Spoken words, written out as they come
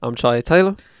I'm Chaya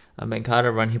Taylor. I'm Ben Carter.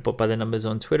 I run Hip Hop by the Numbers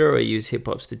on Twitter. I use hip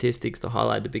hop statistics to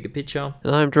highlight the bigger picture.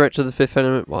 And I'm director of the Fifth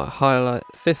Element, where I highlight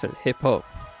the fifth and hip hop,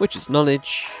 which is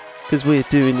knowledge, because we're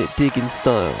doing it digging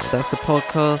style. That's the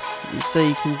podcast. You say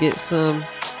you can get some.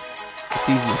 It's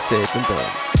easier said than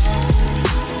done.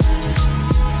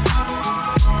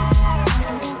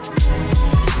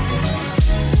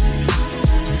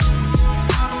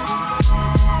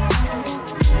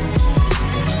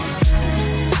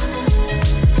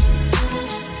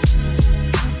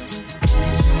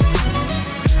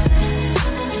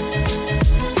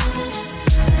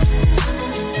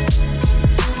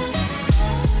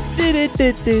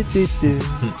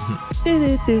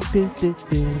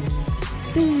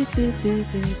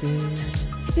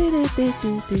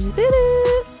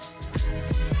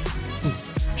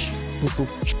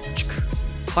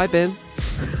 Hi Ben.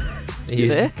 He's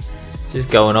there? just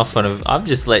going off on a... I'm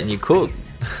just letting you cook.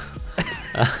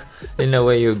 Didn't know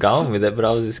where you were going with it, but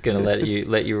I was just going to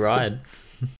let you ride.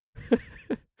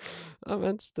 Oh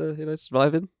man, just just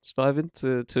vibing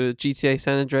to GTA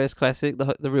San Andreas classic,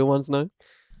 the real ones know.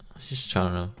 I'm just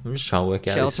trying to work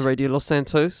out. Shout out to Radio Los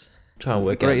Santos, trying to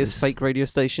work the out greatest fake radio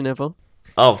station ever.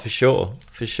 Oh, for sure,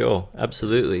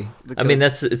 absolutely. I mean,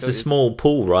 it's a small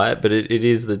pool, right? But it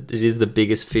is the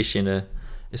biggest fish in a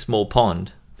small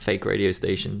pond. Fake radio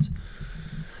stations.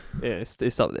 Yeah,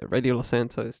 it's up there. Radio Los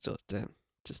Santos,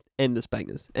 just endless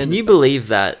bangers. Can you believe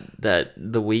that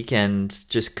The Weeknd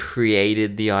just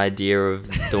created the idea of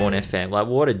Dawn FM? Like,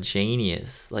 what a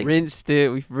genius! Like,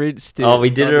 we've rinsed it. Oh,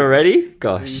 we did it already?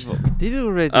 Gosh, we did it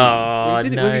already. Oh, we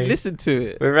did it when we listened to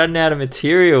it. We're running out of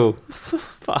material.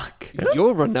 Fuck.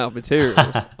 You're running out of material.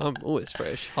 I'm always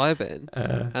fresh. Hi Ben,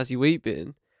 how's your week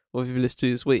been? What have you been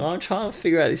listening to this week? I'm trying to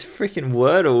figure out this freaking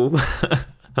Wordle.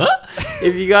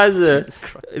 If you guys are,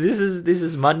 this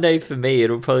is Monday for me.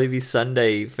 It'll probably be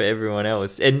Sunday for everyone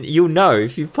else, and you'll know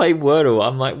if you've played Wordle.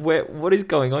 I'm like, what is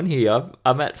going on here?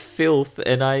 I'm at filth,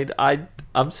 and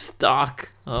I'm stuck.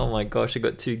 Oh my gosh, I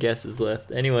got 2 guesses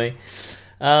left. Anyway,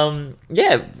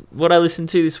 what I listened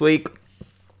to this week,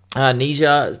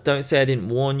 Nisha, Don't Say I Didn't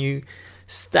Warn You,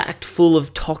 stacked full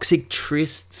of toxic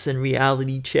trysts and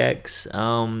reality checks.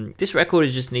 This record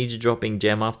is just Nisha dropping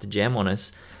gem after gem on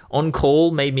us. On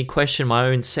Call made me question my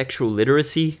own sexual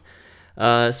literacy.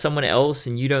 Someone Else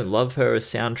and You Don't Love Her are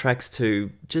soundtracks to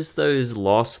just those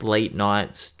lost late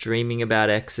nights, dreaming about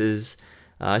exes.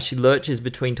 She lurches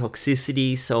between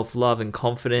toxicity, self-love and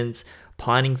confidence,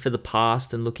 pining for the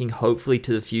past and looking hopefully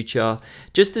to the future.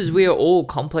 Just as we are all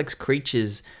complex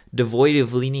creatures, devoid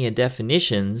of linear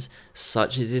definitions,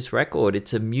 such as this record.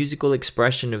 It's a musical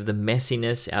expression of the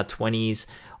messiness our 20s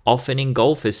often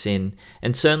engulf us in,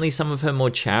 and certainly some of her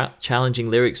more challenging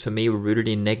lyrics for me were rooted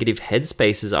in negative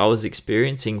headspaces I was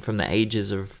experiencing from the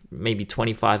ages of maybe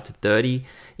 25 to 30,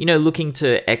 looking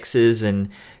to exes and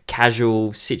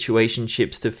casual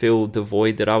situationships to fill the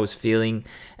void that I was feeling.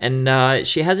 And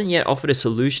she hasn't yet offered a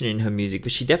solution in her music,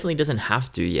 but she definitely doesn't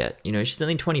have to yet. She's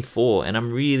only 24, and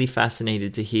I'm really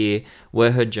fascinated to hear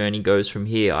where her journey goes from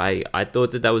here. I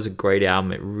thought that was a great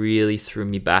album. It really threw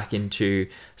me back into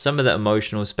some of the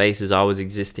emotional spaces I was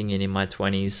existing in my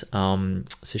 20s.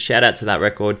 So shout out to that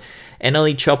record.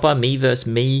 NLE Choppa, Me vs.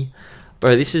 Me.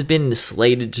 Bro, this has been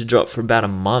slated to drop for about a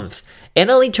month.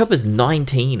 NLE Choppa's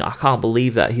 19. I can't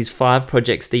believe that. He's 5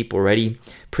 projects deep already.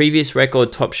 Previous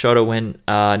record, Top Shotter, went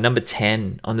number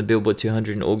 10 on the Billboard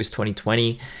 200 in August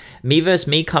 2020. Me vs.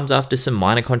 Me comes after some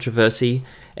minor controversy.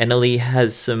 NLE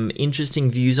has some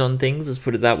interesting views on things, let's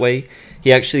put it that way.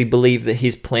 He actually believed that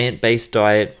his plant-based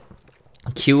diet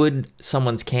cured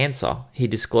someone's cancer. He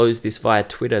disclosed this via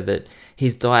Twitter, that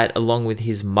his diet, along with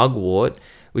his mugwort,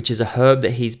 which is a herb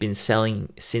that he's been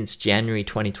selling since January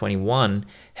 2021,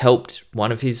 helped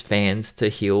one of his fans to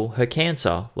heal her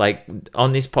cancer. Like,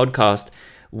 on this podcast,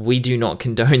 we do not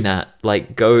condone that.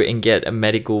 Like, go and get a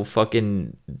medical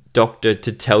fucking doctor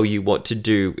to tell you what to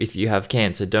do if you have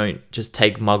cancer. Don't just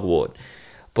take mugwort.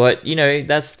 But,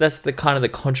 that's the kind of the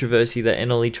controversy that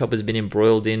NLE Choppa's been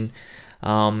embroiled in.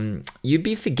 You'd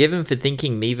be forgiven for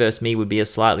thinking Me vs. Me would be a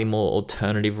slightly more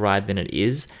alternative ride than it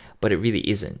is, but it really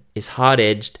isn't. It's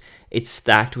hard-edged, it's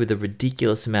stacked with a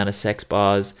ridiculous amount of sex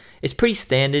bars. It's pretty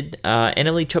standard.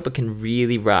 NLE Choppa can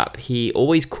really rap. He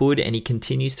always could, and he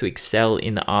continues to excel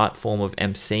in the art form of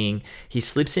MCing. He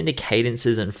slips into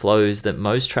cadences and flows that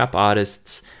most trap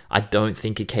artists I don't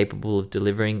think are capable of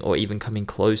delivering or even coming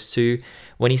close to.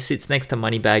 When he sits next to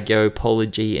Moneybagg Yo, Polar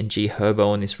G, and G Herbo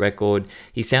on this record,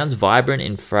 he sounds vibrant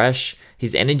and fresh.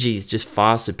 His energy is just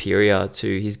far superior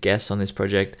to his guests on this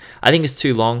project. I think it's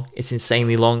too long. It's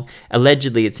insanely long.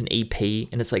 Allegedly, it's an EP,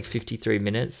 and it's like 53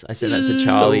 minutes. I said that to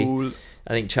Charlie.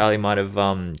 I think Charlie might have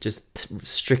just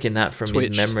stricken that from his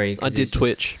Twitched. memory. I did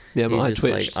twitch. Yeah, my He's eye just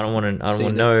twitched. like, I don't want to Seen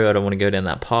it. know. I don't want to go down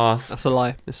that path. That's a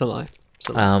lie. It's a lie. It's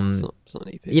a lie. It's not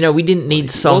an EP. You know, we didn't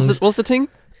need songs. What's the thing?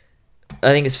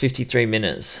 I think it's 53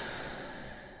 minutes.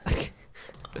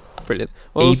 Brilliant.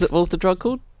 What was the drug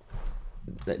called?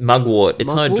 Mugwort.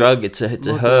 It's not a Mugwort? drug. It's a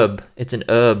Mugwort. herb. It's an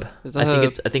herb. It's a I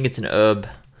herb. think it's an herb.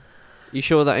 You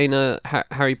sure that ain't a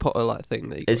Harry Potter like thing?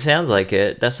 That It sounds like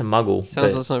it. That's a muggle.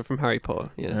 sounds like something from Harry Potter.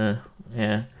 Yeah,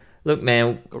 Yeah. Look,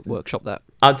 man, got to workshop that.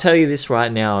 I'll tell you this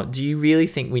right now. Do you really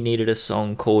think we needed a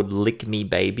song called "Lick Me,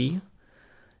 Baby"?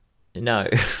 No,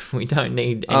 we don't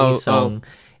need any song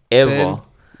ever. Ben,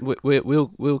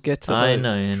 we'll get to those. I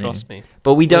know. Trust me.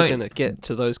 But we We're don't. gonna get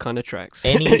to those kind of tracks.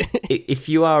 If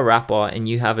you are a rapper and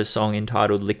you have a song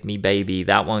entitled "Lick Me, Baby,"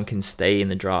 that one can stay in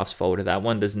the drafts folder. That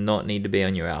one does not need to be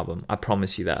on your album. I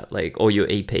promise you that. Or your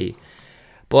EP.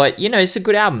 But you know, it's a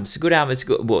good album. It's a good album. It's a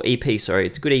good EP. Sorry,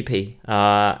 it's a good EP.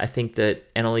 I think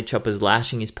that NLE Chopper's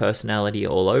lashing his personality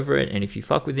all over it, and if you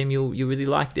fuck with him, you'll really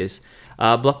like this.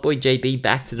 Blockboy JB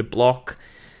back to the block.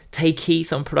 Tay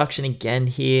Keith on production again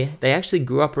here. They actually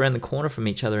grew up around the corner from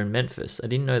each other in Memphis. I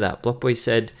didn't know that. Blockboy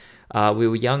said, we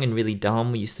were young and really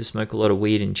dumb. We used to smoke a lot of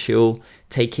weed and chill.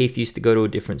 Tay Keith used to go to a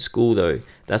different school though.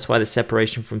 That's why the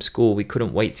separation from school. We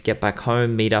couldn't wait to get back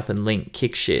home, meet up and link,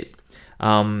 kick shit.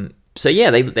 So yeah,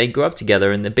 they grew up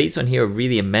together and the beats on here are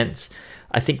really immense.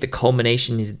 I think the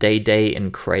culmination is Day Day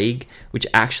and Craig, which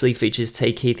actually features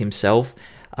Tay Keith himself.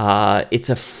 It's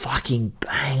a fucking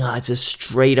banger. It's a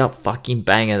straight up fucking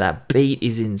banger. That beat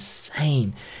is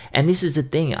insane. And this is the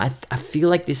thing. I feel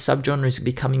like this subgenre is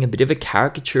becoming a bit of a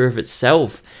caricature of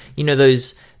itself. You know,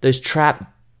 those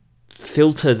trap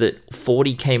filter that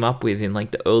 40 came up with in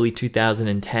like the early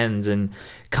 2010s and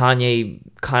Kanye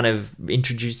kind of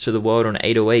introduced to the world on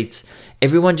 808s.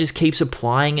 Everyone just keeps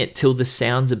applying it till the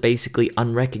sounds are basically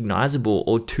unrecognizable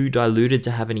or too diluted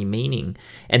to have any meaning.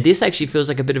 And this actually feels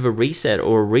like a bit of a reset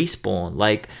or a respawn.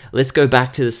 Like, let's go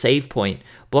back to the save point.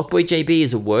 Blockboy JB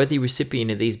is a worthy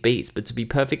recipient of these beats, but to be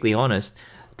perfectly honest,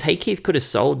 Tay Keith could have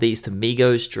sold these to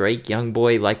Migos, Drake,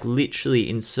 Youngboy, like literally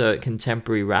insert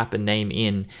contemporary rapper name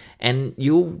in, and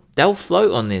they'll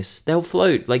float on this. They'll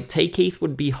float. Like Tay Keith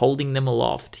would be holding them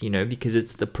aloft, you know, because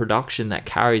it's the production that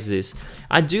carries this.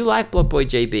 I do like Blockboy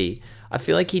JB. I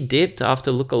feel like he dipped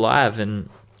after Look Alive, and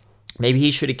maybe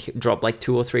he should have dropped like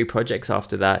 2 or 3 projects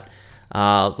after that,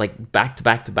 like back to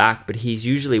back to back. But he's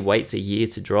usually waits a year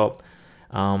to drop.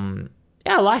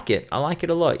 Yeah, I like it. I like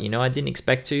it a lot. You know, I didn't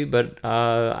expect to, but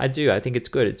I do. I think it's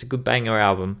good. It's a good banger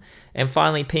album. And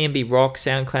finally, PNB Rock,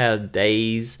 SoundCloud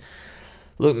Days.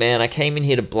 Look, man, I came in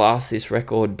here to blast this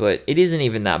record, but it isn't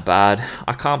even that bad.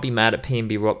 I can't be mad at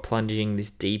PNB Rock plunging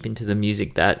this deep into the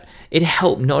music that it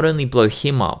helped not only blow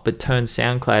him up, but turn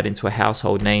SoundCloud into a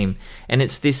household name. And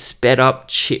it's this sped up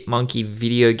chipmunky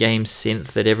video game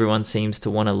synth that everyone seems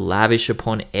to want to lavish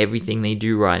upon everything they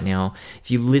do right now. If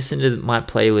you listen to my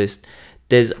playlist,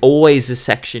 there's always a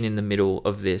section in the middle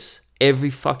of this. Every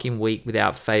fucking week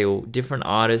without fail. Different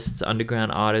artists,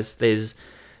 underground artists. There's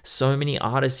so many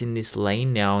artists in this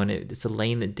lane now, and it's a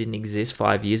lane that didn't exist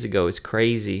 5 years ago. It's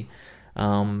crazy.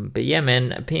 But yeah,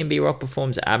 man, PNB Rock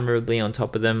performs admirably on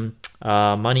top of them.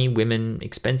 Money, women,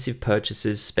 expensive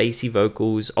purchases, spacey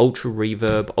vocals, ultra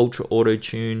reverb, ultra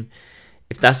auto-tune.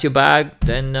 If that's your bag,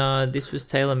 then this was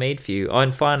tailor-made for you. Oh,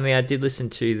 and finally, I did listen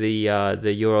to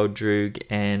the Your Old Droog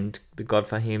and the God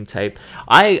Fahim tape.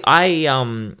 I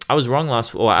was wrong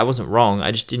I wasn't wrong.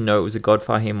 I just didn't know it was a God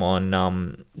Fahim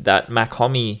on that Mac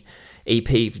Homie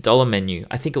EP, Dollar Menu.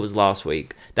 I think it was last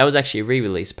week. That was actually a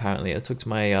re-release, apparently. I talked to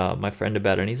my friend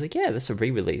about it, and he's like, yeah, that's a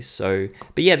re-release. So,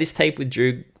 but yeah, this tape with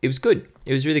Droog, it was good.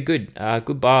 It was really good.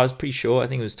 Good bars, pretty short. I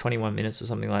think it was 21 minutes or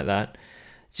something like that.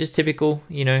 It's just typical,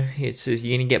 you know, it's just,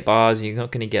 you're going to get bars, you're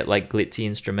not going to get like glitzy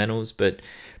instrumentals, but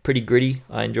pretty gritty.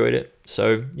 I enjoyed it.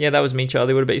 So yeah, that was me,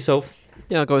 Charlie. What about yourself?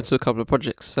 Yeah, I'll go into a couple of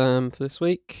projects for this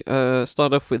week.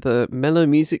 Start off with Mellow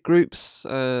Music Group's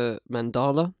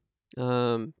Mandala.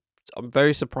 I'm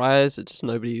very surprised that just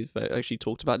nobody actually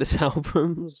talked about this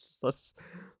album. That's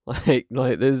like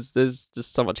there's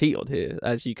just so much heat on here,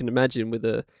 as you can imagine with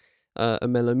a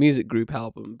Mellow Music Group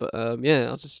album. But yeah,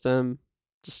 I'll just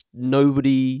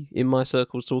nobody in my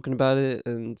circle's talking about it,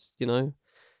 and you know,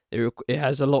 it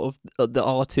has a lot of the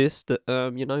artists that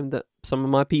you know, that some of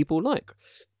my people like.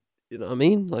 You know what I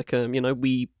mean? Like you know,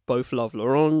 we both love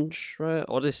L'Orange, right?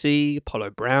 Odyssey,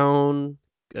 Apollo Brown,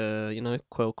 you know,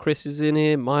 Quell Chris is in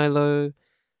here, Milo,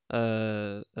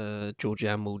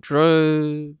 Georgianne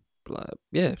Muldrow. Like,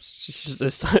 yeah,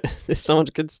 there's so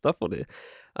much good stuff on here.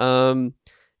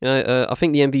 I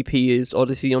think the MVP is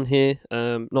Odyssey on here.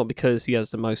 Not because he has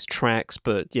the most tracks,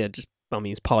 but yeah, it's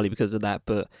partly because of that.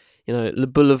 But Le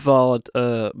Boulevard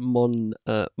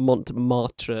Montmartre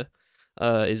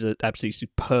is an absolutely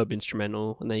superb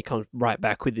instrumental, and then he comes right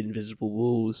back with Invisible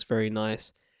Walls, very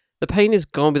nice. The Pain Is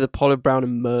Gone with Apollo Brown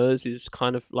and Murs is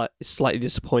kind of like slightly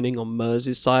disappointing on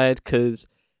Murs' side, because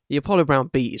the Apollo Brown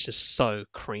beat is just so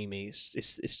creamy.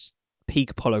 It's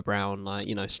peak Apollo Brown, like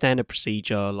standard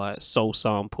procedure, like soul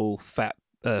sample, fat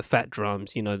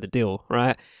drums, the deal,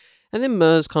 right? And then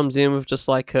Murs comes in with just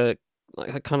like a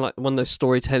kind of like one of those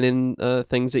storytelling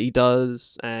things that he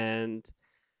does, and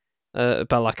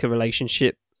about like a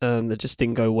relationship that just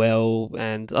didn't go well,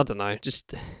 and I don't know,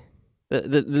 just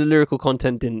the lyrical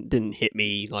content didn't hit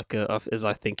me like as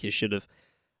I think it should have.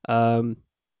 Yeah,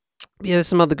 there's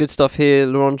some other good stuff here.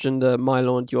 L'Orange and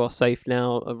Mylon, You Are Safe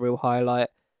Now, a real highlight.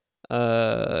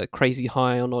 Crazy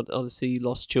High on Odyssey,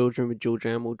 Lost Children with George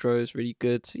Ameldro is really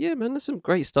good. So yeah, man, there's some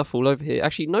great stuff all over here.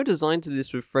 Actually, No Design to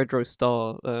this with Fredro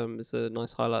Starr is a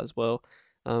nice highlight as well.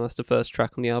 That's the first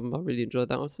track on the album. I really enjoyed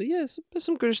that one. So yeah, there's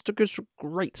some great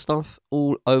stuff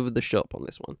all over the shop on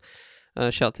this one.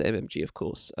 Shout out to MMG, of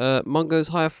course. Mungo's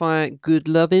Hi-Fi, Good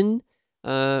Lovin'.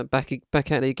 Back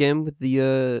at it again with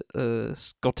the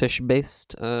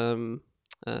Scottish-based dub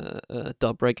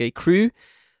reggae crew.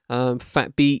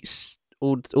 Fat beats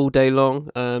all day long.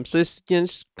 So it's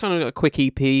kind of a quick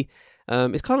EP. It's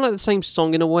kind of like the same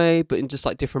song in a way, but in just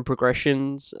like different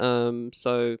progressions.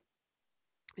 So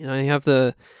you have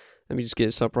let me just get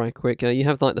this up right quick. You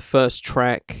have like the first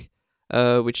track,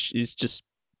 which is just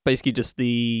basically just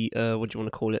the what do you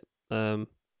want to call it?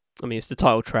 It's the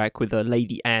title track with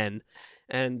Lady Anne,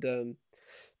 and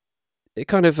it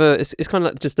kind of it's kind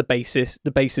of like just the basis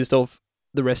of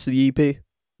the rest of the EP.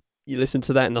 You listen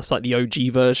to that, and that's like the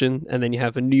OG version, and then you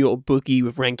have a New York Boogie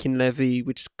with Rankin Levy,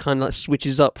 which kind of like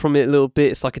switches up from it a little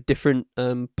bit. It's like a different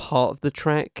part of the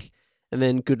track, and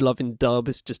then Good Lovin' Dub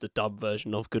is just a dub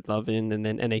version of Good Lovin', and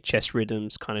then NHS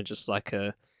Rhythms kind of just like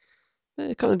an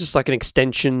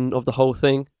extension of the whole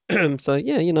thing. So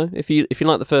yeah, if you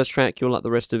like the first track, you'll like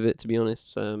the rest of it, to be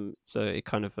honest. So it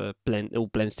kind of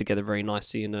blends together very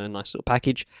nicely in a nice little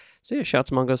package. So yeah, shout out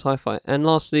to Mungo's Hi-Fi. And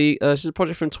lastly, this is a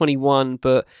project from 21,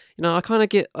 but I kind of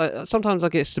get sometimes I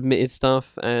get submitted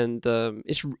stuff, and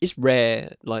it's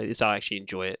rare. Like I actually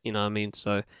enjoy it. You know what I mean?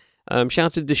 So shout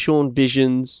out to Deshaun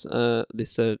Visions.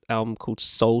 This album called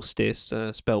Solstice,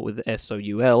 spelled with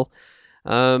Soul.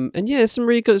 And yeah, some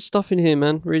really good stuff in here,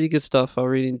 man. Really good stuff. I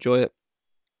really enjoy it.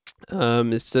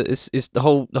 It's the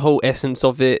whole essence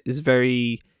of it is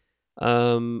very,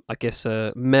 I guess,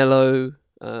 mellow,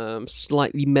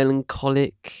 slightly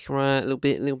melancholic, right? A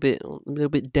little bit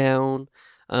down.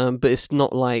 But it's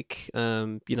not like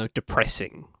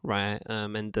depressing, right?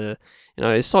 And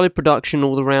it's solid production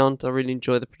all around. I really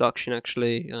enjoy the production,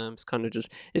 actually. It's kind of just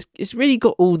it's really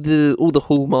got all the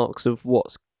hallmarks of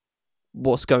what's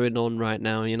going on right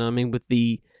now, with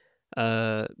the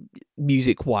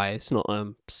music wise, not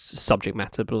subject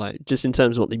matter, but like just in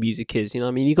terms of what the music is,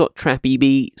 you got trappy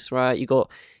beats, right? You got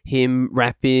him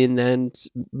rapping and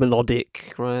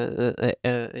melodic, right?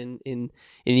 In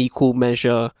equal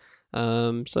measure.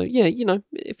 So yeah,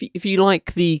 if you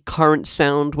like the current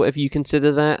sound, whatever you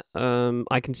consider that,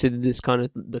 I consider this kind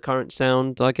of the current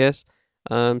sound, I guess.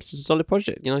 It's a solid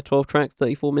project, 12 tracks,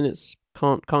 34 minutes.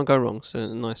 Can't go wrong.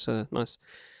 So nice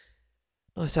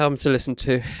album to listen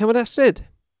to. And with that said,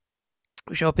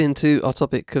 we shall hop into our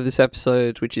topic of this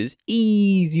episode, which is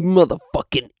easy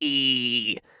motherfucking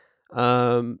E.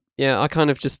 Yeah, I kind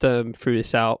of just threw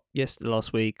this out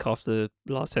last week after the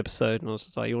last episode, and I was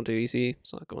just like, "You want to do easy?"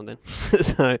 So go on then.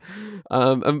 So,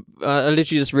 I literally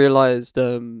just realised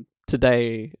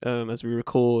today, as we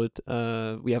record,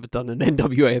 we haven't done an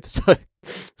NWA episode.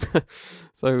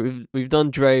 So we've done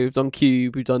Dre, we've done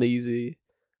Cube, we've done Easy.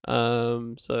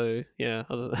 So yeah,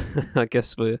 I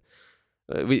guess we're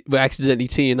accidentally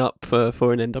teeing up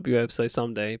for an NWA episode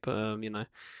someday, but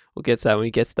we'll get to that when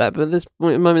we get to that. But at this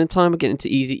moment in time, we're getting to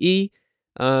Easy E.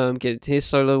 Get into his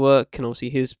solo work and obviously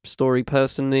his story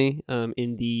personally,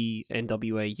 in the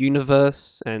NWA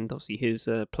universe, and obviously his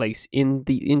place in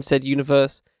said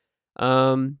universe.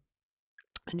 And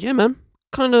yeah, man,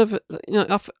 kind of,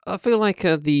 I feel like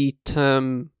the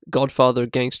term Godfather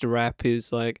of gangster rap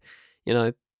is like,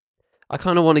 I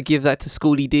kind of want to give that to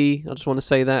Schoolie D. I just want to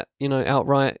say that,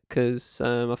 outright, because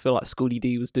I feel like Schoolie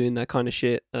D was doing that kind of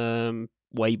shit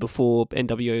way before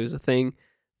NWA was a thing.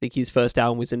 I think his first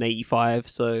album was in '85,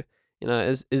 so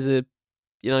as a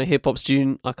hip hop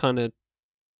student, I kind of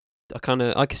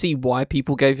I can see why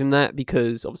people gave him that,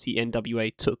 because obviously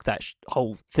NWA took that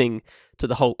whole thing to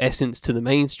the whole essence to the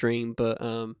mainstream. But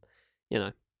you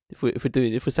know, if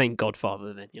we're saying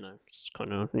Godfather, then it's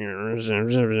kind of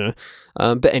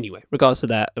but anyway, regards to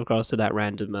that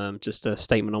random just a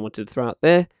statement I wanted to throw out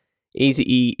there.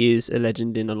 Eazy-E is a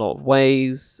legend in a lot of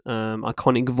ways.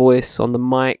 Iconic voice on the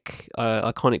mic,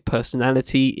 iconic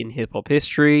personality in hip hop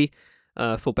history,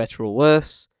 for better or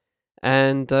worse.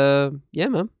 And yeah,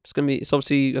 man, it's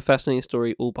obviously a fascinating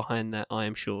story all behind that, I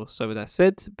am sure. So with that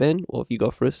said, Ben, what have you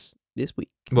got for us this week?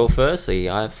 Well, firstly,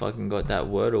 I fucking got that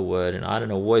word, and I don't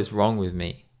know what is wrong with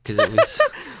me, because it was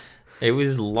it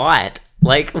was light.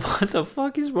 Like, what the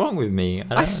fuck is wrong with me?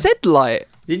 I said light.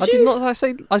 Did you? I did not.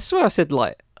 I swear I said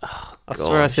light. Oh, I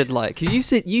swear I said light, because you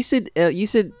said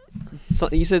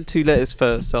 2 letters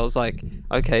first. So I was like,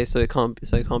 okay, so it can't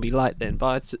be light then.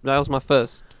 But that was my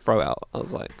first throw out. I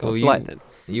was like, it's light then.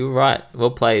 You were right.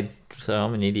 Well played. So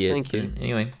I'm an idiot. Thank you.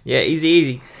 Anyway, yeah,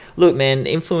 Eazy. Look, man,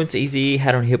 the influence Eazy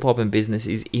had on hip hop and business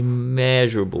is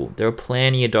immeasurable. There are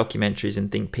plenty of documentaries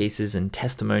and think pieces and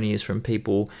testimonies from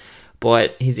people,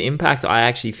 but his impact, I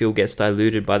actually feel, gets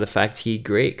diluted by the fact he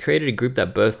created a group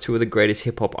that birthed two of the greatest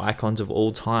hip-hop icons of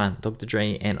all time, Dr.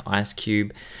 Dre and Ice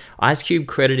Cube. Ice Cube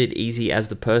credited Eazy as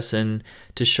the person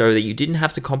to show that you didn't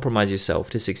have to compromise yourself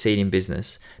to succeed in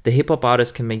business. The hip-hop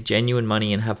artist can make genuine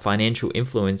money and have financial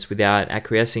influence without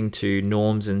acquiescing to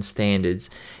norms and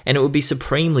standards. And it would be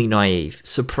supremely naive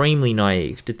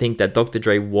to think that Dr.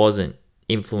 Dre wasn't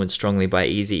influenced strongly by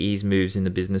Eazy-E's moves in the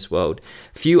business world.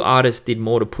 Few artists did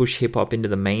more to push hip-hop into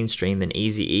the mainstream than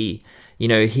Eazy-E.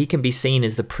 He can be seen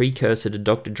as the precursor to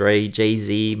Dr. Dre,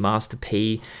 Jay-Z, Master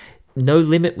P. No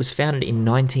Limit was founded in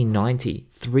 1990,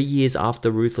 3 years after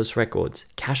Ruthless Records.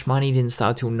 Cash Money didn't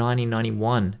start till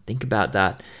 1991. Think about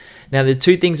that. Now, the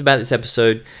two things about this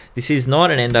episode: this is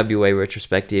not an NWA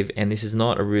retrospective, and this is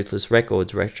not a Ruthless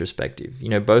Records retrospective.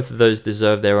 Both of those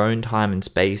deserve their own time and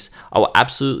space. I will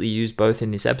absolutely use both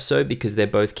in this episode because they're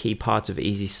both key parts of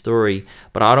Eazy's story,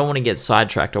 but I don't want to get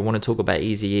sidetracked. I want to talk about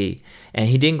Eazy-E. And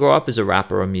he didn't grow up as a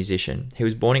rapper or musician. He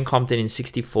was born in Compton in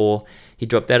 1964. He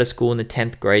dropped out of school in the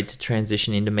 10th grade to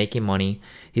transition into making money.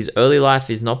 His early life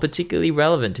is not particularly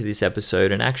relevant to this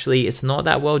episode, and actually it's not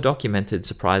that well documented,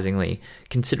 surprisingly,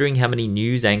 considering how many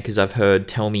news anchors I've heard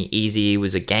tell me Eazy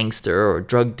was a gangster or a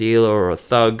drug dealer or a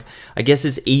thug. I guess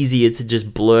it's easier to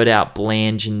just blurt out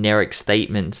bland, generic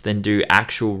statements than do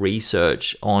actual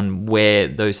research on where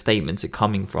those statements are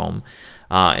coming from,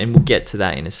 and we'll get to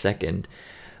that in a second.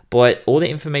 But all the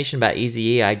information about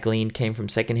Eazy-E I gleaned came from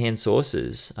secondhand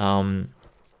sources.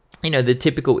 The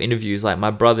typical interviews like, my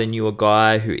brother knew a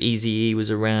guy who Eazy-E was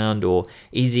around, or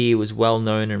Eazy-E was well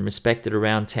known and respected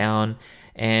around town.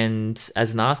 And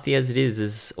as nasty as it is,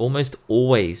 there's almost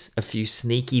always a few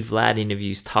sneaky Vlad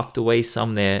interviews tucked away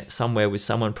somewhere with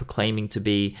someone proclaiming to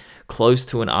be close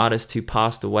to an artist who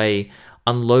passed away,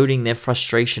 unloading their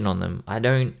frustration on them. I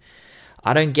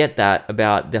don't get that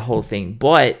about the whole thing.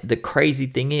 But the crazy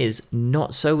thing is,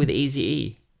 not so with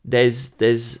Eazy-E.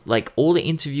 There's like all the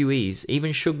interviewees,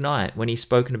 even Suge Knight, when he's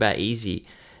spoken about Eazy,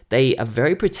 they are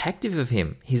very protective of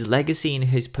him, his legacy and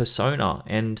his persona.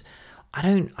 And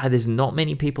there's not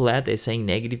many people out there saying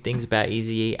negative things about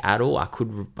Eazy-E at all. I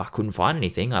couldn't find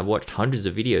anything. I watched hundreds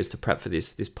of videos to prep for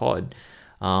this pod.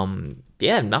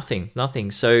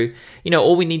 Nothing. So,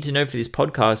 all we need to know for this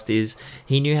podcast is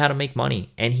he knew how to make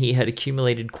money, and he had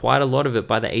accumulated quite a lot of it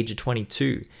by the age of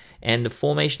 22. And the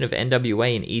formation of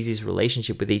NWA and Eazy's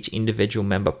relationship with each individual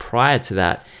member prior to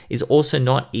that is also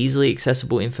not easily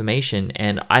accessible information,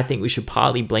 and I think we should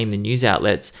partly blame the news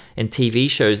outlets and TV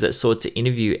shows that sought to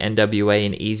interview NWA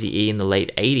and Eazy-E in the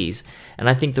late 80s. And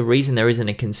I think the reason there isn't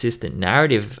a consistent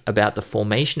narrative about the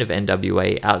formation of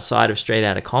NWA outside of Straight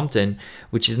Outta Compton,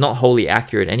 which is not wholly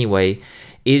accurate anyway,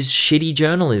 is shitty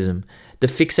journalism. The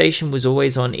fixation was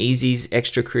always on Eazy's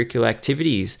extracurricular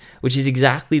activities, which is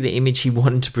exactly the image he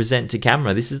wanted to present to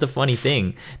camera. This is the funny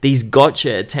thing. These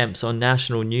gotcha attempts on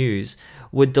national news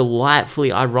were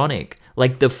delightfully ironic,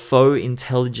 like the faux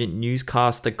intelligent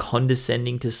newscaster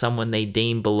condescending to someone they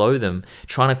deem below them,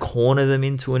 trying to corner them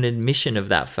into an admission of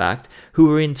that fact, who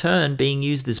were in turn being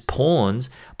used as pawns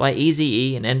by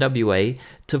Eazy-E and NWA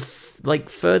to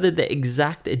further the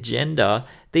exact agenda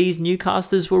these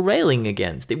newscasters were railing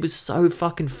against. It was so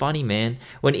fucking funny, man.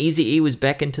 When Eazy-E was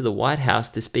beckoned to the White House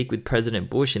to speak with President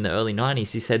Bush in the early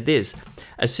 90s, he said this: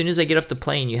 "As soon as I get off the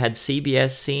plane, you had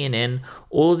CBS, CNN,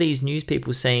 all of these news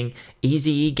people saying,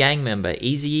 Eazy-E gang member,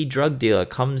 Eazy-E drug dealer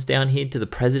comes down here to the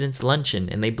president's luncheon,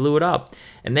 and they blew it up.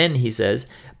 And then," he says,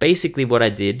 basically what I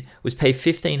did was pay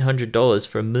 $1,500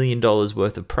 for $1 million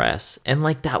worth of press. And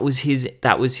like, that was his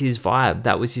vibe.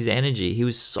 That was his energy. He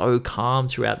was so calm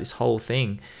throughout this whole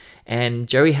thing. And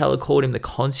Jerry Heller called him the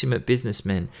consummate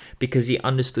businessman because he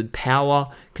understood power,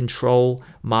 control,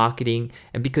 marketing,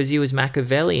 and because he was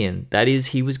Machiavellian. That is,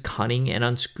 he was cunning and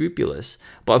unscrupulous.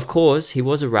 But of course, he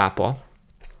was a rapper.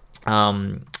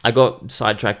 I got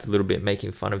sidetracked a little bit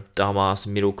making fun of dumbass,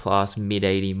 middle-class,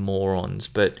 mid-80 morons.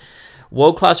 But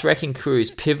World Class Wrecking Crew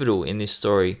is pivotal in this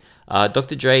story.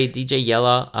 Dr. Dre, DJ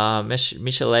Yella,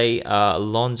 Michel'le,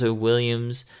 Alonzo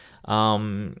Williams,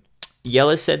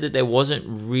 Yella said that there wasn't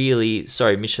really...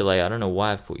 Sorry, Michel'le. I don't know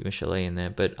why I've put Michel'le in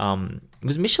there. But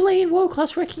was Michel'le in World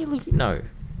Class Wrecking? No.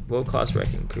 World Class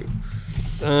Wrecking Crew.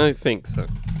 I don't think so.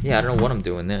 Yeah, I don't know what I'm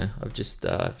doing there. I've just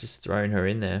thrown her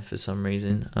in there for some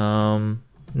reason.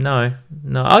 No.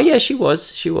 Oh, yeah, she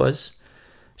was. She was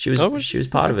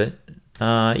part of it.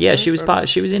 Yeah, she was part.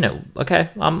 She was in it. Okay,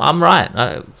 I'm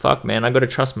right. Fuck, man. I got to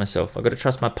trust myself. I got to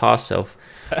trust my past self.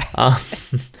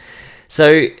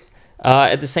 So...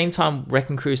 at the same time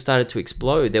Wrecking Crew started to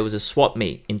explode, there was a swap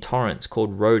meet in Torrance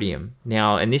called Rhodium.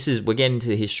 Now, and we're getting into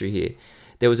the history here.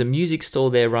 There was a music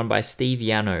store there run by Steve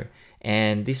Yano,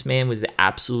 and this man was the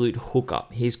absolute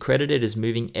hookup. He's credited as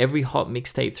moving every hot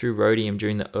mixtape through Rhodium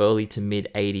during the early to mid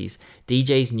 80s.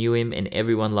 DJs knew him and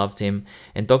everyone loved him,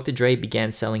 and Dr. Dre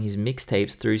began selling his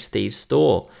mixtapes through Steve's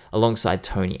store, alongside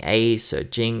Tony A, Sir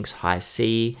Jinx, High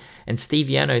C, and Steve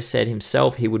Yano said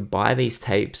himself he would buy these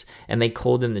tapes, and they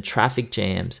called them the Traffic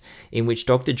Jams, in which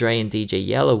Dr. Dre and DJ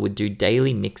Yella would do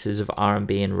daily mixes of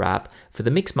R&B and rap for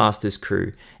the Mixmasters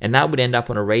crew, and that would end up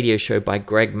on a radio show by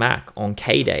Greg Mack on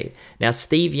K-Day. Now,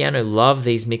 Steve Yano loved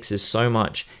these mixes so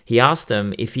much, he asked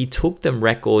them if he took them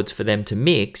records for them to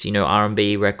mix,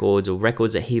 R&B records or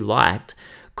records that he liked,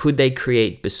 could they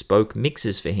create bespoke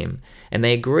mixes for him? And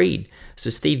they agreed. So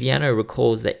Steve Yano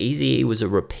recalls that Eazy-E was a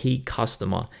repeat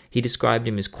customer. He described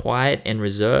him as quiet and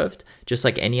reserved, just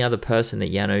like any other person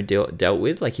that Yano dealt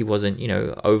with. Like, he wasn't,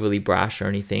 overly brash or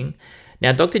anything.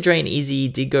 Now, Dr. Dre and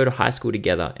Eazy did go to high school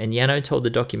together, and Yano told the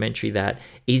documentary that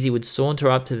Eazy would saunter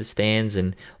up to the stands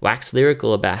and wax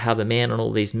lyrical about how the man on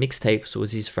all these mixtapes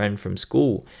was his friend from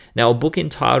school. Now, a book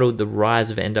entitled The Rise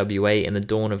of NWA and the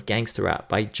Dawn of Gangsta Rap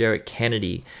by Jarrett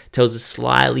Kennedy tells a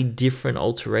slightly different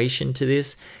alteration to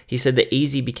this. He said that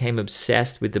Eazy became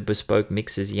obsessed with the bespoke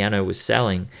mixes Yano was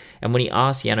selling, and when he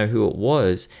asked Yano who it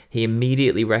was, he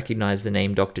immediately recognized the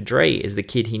name Dr. Dre as the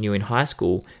kid he knew in high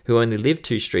school who only lived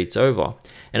 2 streets over.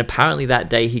 And apparently that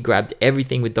day he grabbed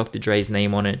everything with Dr. Dre's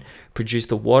name on it,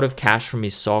 produced a wad of cash from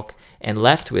his sock, and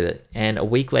left with it. And a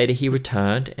week later he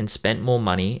returned and spent more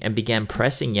money and began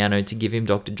pressing Yano to give him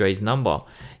Dr. Dre's number.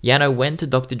 Yano went to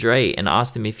Dr. Dre and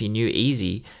asked him if he knew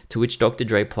Eazy, to which Dr.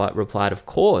 Dre replied, of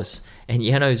course. And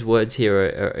Yano's words here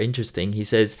are interesting. He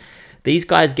says, "These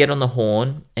guys get on the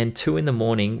horn, and 2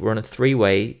 a.m, we're on a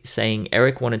 3-way saying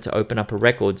Eric wanted to open up a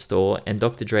record store and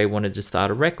Dr. Dre wanted to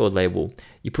start a record label.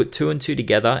 You put 2 and 2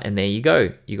 together and there you go.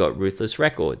 You got Ruthless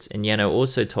Records." And Yano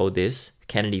also told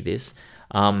Kennedy this,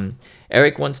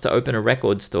 Eric wants to open a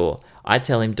record store. I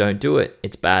tell him don't do it.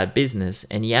 It's bad business.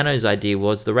 And Yano's idea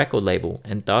was the record label,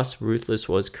 and thus Ruthless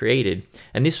was created.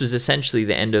 And this was essentially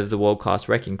the end of the World Class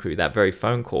Wrecking Crew, that very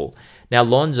phone call. Now,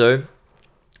 Lonzo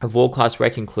of World Class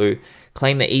Wrecking Crew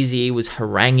claimed that Eazy-E was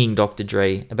haranguing Dr.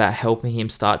 Dre about helping him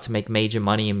start to make major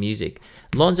money in music.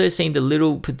 Lonzo seemed a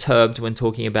little perturbed when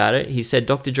talking about it. He said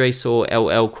Dr. Dre saw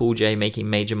LL Cool J making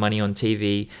major money on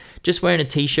TV, just wearing a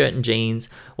t-shirt and jeans,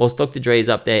 whilst Dr. Dre is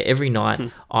up there every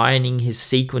night ironing his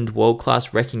sequined World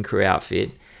Class Wrecking Crew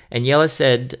outfit. And Yella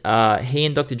said he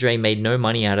and Dr. Dre made no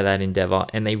money out of that endeavor,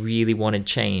 and they really wanted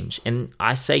change. And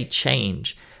I say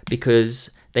change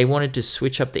because they wanted to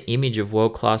switch up the image of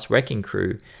World Class Wrecking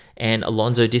Crew, and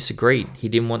Alonzo disagreed. He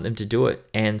didn't want them to do it,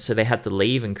 and so they had to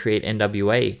leave and create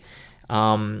NWA.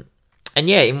 And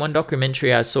yeah, in one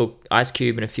documentary, I saw Ice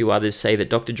Cube and a few others say that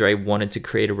Dr. Dre wanted to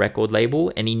create a record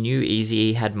label, and he knew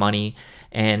Eazy-E had money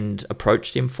and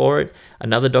approached him for it.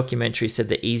 Another documentary said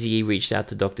that Eazy-E reached out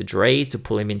to Dr. Dre to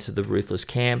pull him into the Ruthless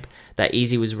camp, that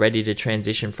Eazy was ready to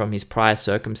transition from his prior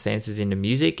circumstances into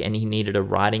music, and he needed a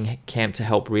writing camp to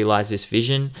help realize this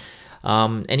vision.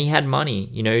 And he had money.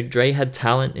 Dre had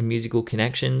talent and musical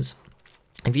connections.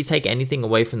 If you take anything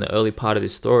away from the early part of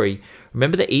this story,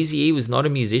 remember that Eazy-E was not a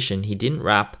musician. He didn't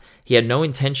rap. He had no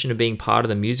intention of being part of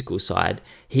the musical side.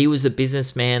 He was the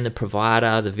businessman, the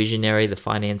provider, the visionary, the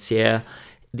financier.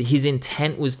 his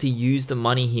intent was to use the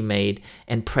money he made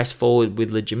and press forward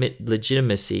with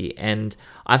legitimacy. And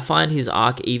I find his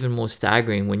arc even more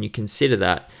staggering when you consider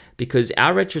that, because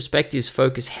our retrospectives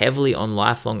focus heavily on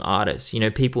lifelong artists,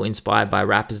 people inspired by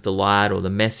Rapper's Delight or The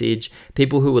Message,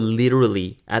 people who were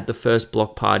literally at the first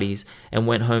block parties and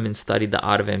went home and studied the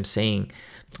art of emceeing.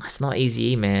 That's not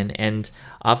Eazy-E, man. And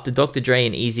after Dr. Dre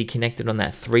and Eazy connected on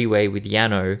that three-way with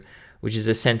Yano, which is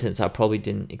a sentence I probably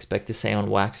didn't expect to say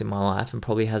on wax in my life and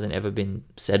probably hasn't ever been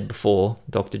said before,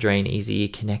 Dr. Dre and Eazy-E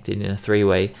connected in a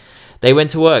three-way, they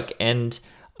went to work. And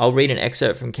I'll read an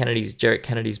excerpt from Derek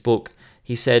Kennedy's book.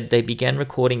 He said they began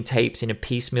recording tapes in a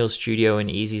piecemeal studio in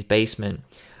Eazy's basement.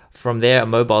 From there, a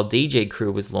mobile DJ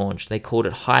crew was launched. They called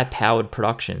it High Powered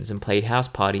Productions and played house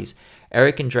parties.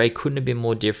 Eric and Dre couldn't have been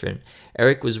more different.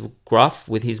 Eric was gruff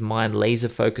with his mind laser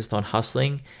focused on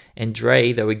hustling, and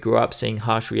Dre, though he grew up seeing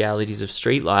harsh realities of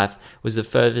street life, was the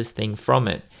furthest thing from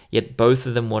it. Yet both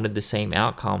of them wanted the same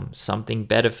outcome, something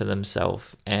better for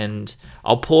themselves. And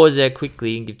I'll pause there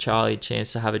quickly and give Charlie a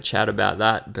chance to have a chat about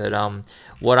that. But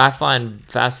what I find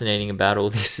fascinating about all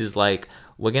this is, like,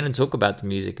 we're going to talk about the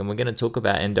music and we're going to talk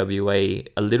about NWA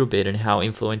a little bit and how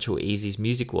influential Eazy's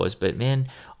music was. But man,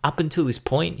 up until this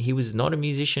point, he was not a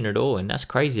musician at all. And that's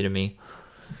crazy to me.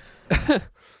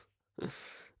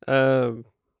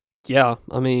 Yeah,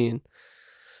 I mean,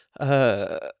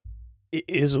 it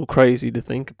is all crazy to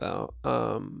think about.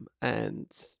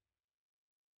 And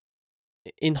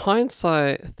in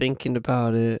hindsight, thinking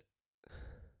about it,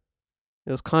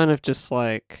 it was kind of just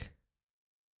like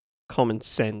common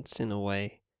sense in a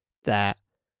way that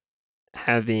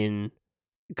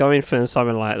going for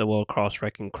something like the World Class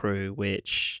Wrecking Crew,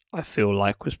 which I feel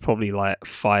like was probably like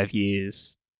 5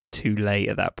 years too late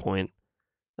at that point,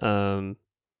 and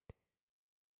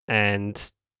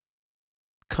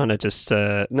kind of just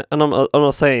and I'm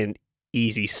not saying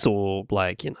Eazy saw,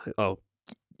 like, oh,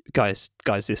 guys,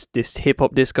 this hip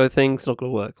hop disco thing's not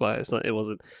gonna work. Like, it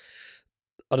wasn't.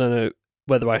 I don't know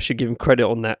whether I should give him credit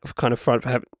on that kind of front for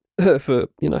having for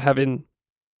having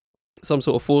some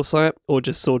sort of foresight, or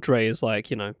just saw Dre as like,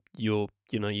 you're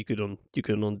good on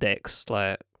decks.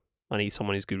 Like, I need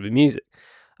someone who's good with music.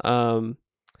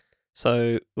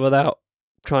 So without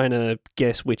trying to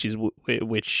guess whether he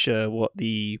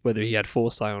had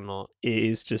foresight or not, it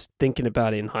is just thinking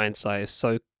about it in hindsight.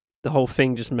 So the whole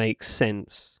thing just makes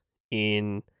sense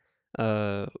in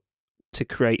to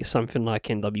create something like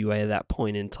NWA at that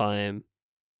point in time,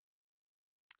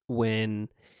 when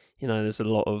there's a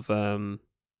lot of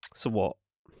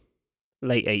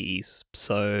late 80s.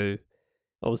 So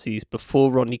obviously it's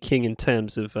before Rodney King in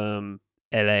terms of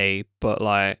LA, but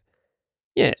like,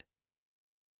 yeah,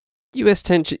 US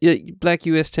tension, black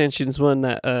US tensions, one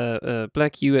that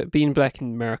being black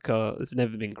in America has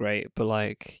never been great, but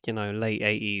like, late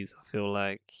 80s, I feel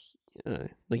like,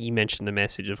 like you mentioned The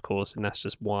Message, of course, and that's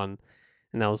just one,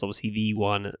 and that was obviously the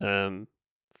one for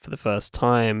the first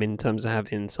time in terms of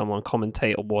having someone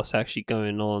commentate on what's actually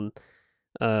going on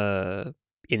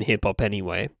in hip hop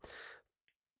anyway,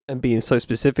 and being so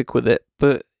specific with it.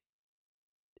 But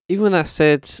even with that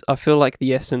said, I feel like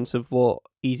the essence of what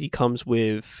Eazy comes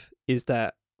with is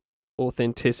that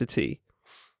authenticity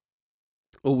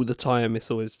all the time. It's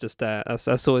always just that.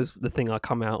 That's always the thing I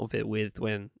come out of it with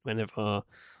whenever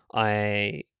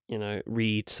I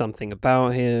read something about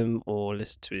him or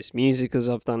listen to his music, as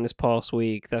I've done this past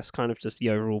week. That's kind of just the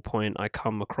overall point I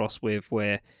come across with,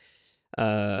 where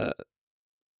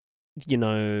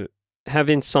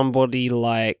having somebody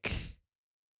like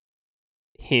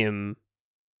him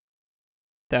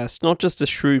that's not just a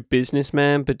shrewd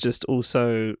businessman, but just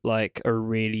also like a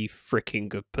really freaking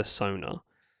good persona.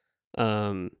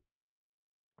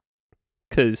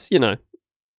 Because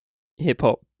hip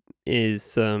hop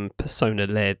is persona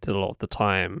led a lot of the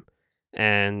time,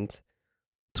 and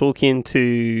talking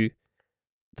to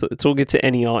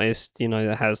any artist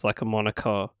that has like a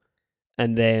moniker,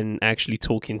 and then actually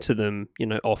talking to them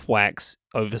off wax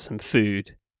over some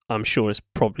food, I'm sure it's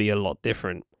probably a lot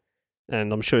different.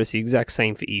 And I'm sure it's the exact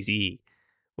same for Eazy-E,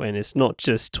 when it's not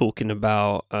just talking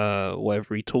about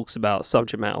whatever he talks about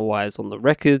subject matter wise on the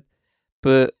record,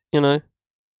 but I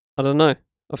don't know.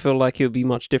 I feel like it would be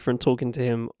much different talking to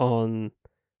him on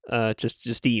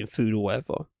just eating food or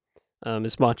whatever.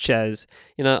 As much as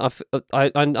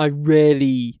I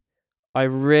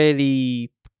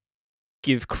rarely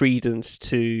give credence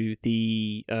to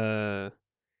the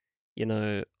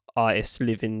artists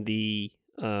living the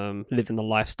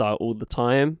lifestyle all the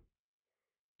time,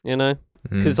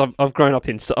 because I've grown up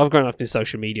in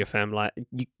social media, fam. Like,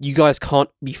 you guys can't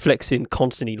be flexing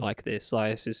constantly like this.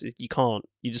 Like, you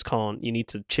just can't. You need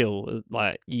to chill.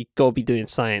 Like, you gotta be doing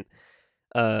something.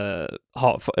 at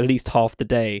least half the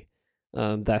day,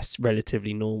 that's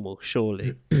relatively normal,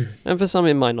 surely. And for some,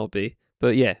 it might not be.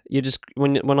 But yeah, you just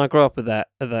when I grow up at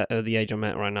the age I'm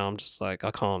at right now, I'm just like,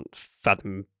 I can't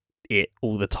fathom it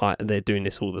all the time. They're doing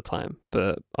this all the time,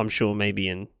 but I'm sure maybe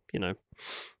in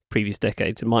previous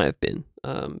decades it might have been.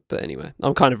 But anyway,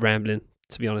 I'm kind of rambling,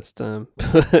 to be honest.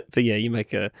 But yeah, you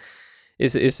make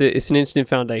it's an interesting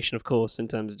foundation, of course, in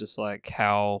terms of just like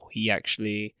how he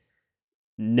actually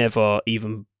never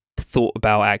even thought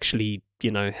about actually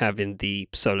having the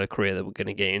solo career that we're going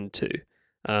to get into,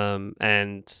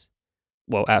 and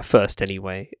well, at first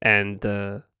anyway, and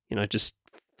just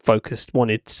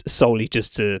wanted solely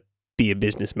just to be a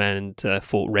businessman, and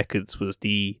thought records was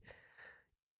the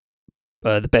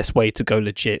best way to go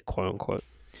legit, quote unquote.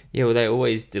 Yeah, well, they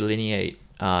always delineate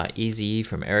Eazy-E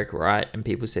from Eric Wright, and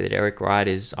people say that Eric Wright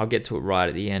is, I'll get to it right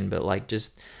at the end, but like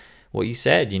just what you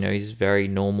said, he's a very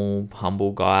normal,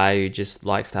 humble guy who just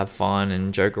likes to have fun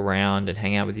and joke around and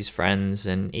hang out with his friends,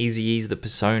 and Eazy-E's the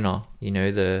persona,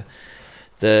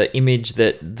 the image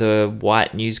that the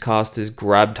white newscasters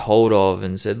grabbed hold of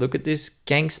and said, look at this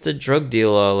gangster drug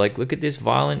dealer, like look at this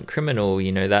violent criminal.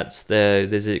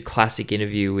 There's a classic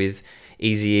interview with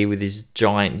Eazy-E with his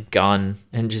giant gun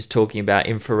and just talking about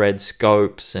infrared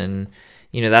scopes, and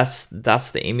that's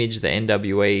the image that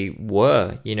NWA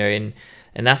were,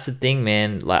 and that's the thing,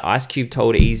 man. Like Ice Cube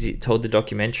told the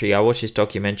documentary. I watched this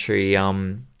documentary.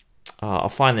 I'll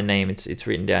find the name. It's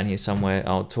written down here somewhere.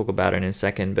 I'll talk about it in a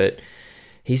second, but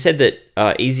he said that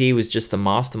Eazy-E was just the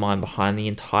mastermind behind the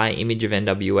entire image of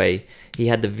NWA. He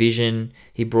had the vision.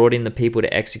 He brought in the people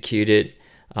to execute it.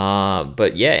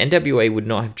 But yeah, NWA would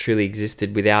not have truly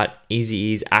existed without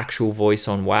Eazy-E's actual voice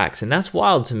on wax. And that's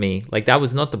wild to me. Like, that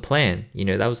was not the plan.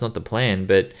 That was not the plan.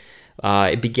 But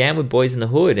it began with Boys in the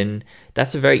Hood. And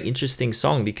that's a very interesting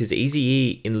song because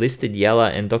Eazy-E enlisted Yella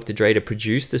and Dr. Dre to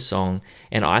produce the song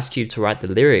and Ice Cube to write the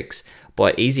lyrics.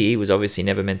 But Eazy-E was obviously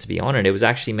never meant to be on it. It was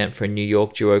actually meant for a New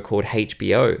York duo called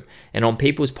HBO. And on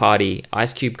People's Party,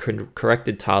 Ice Cube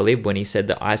corrected Talib when he said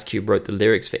that Ice Cube wrote the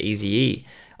lyrics for Eazy-E.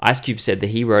 Ice Cube said that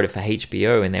he wrote it for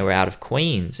HBO and they were out of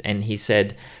Queens. And he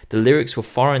said the lyrics were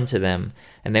foreign to them.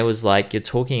 And they was like, you're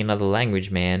talking another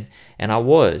language, man. And I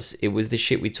was. It was the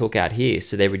shit we took out here.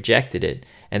 So they rejected it.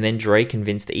 And then Dre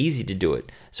convinced Eazy to do it.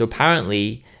 So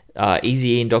apparently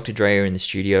Eazy-E and Dr. Dre are in the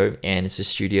studio, and it's a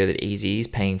studio that Eazy is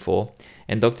paying for.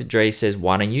 And Dr. Dre says,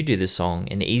 why don't you do the song?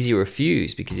 And Eazy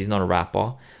refused because he's not a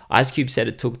rapper. Ice Cube said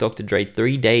it took Dr. Dre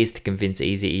 3 days to convince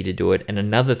Eazy-E to do it, and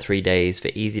another 3 days for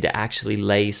Eazy to actually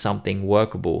lay something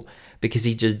workable because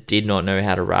he just did not know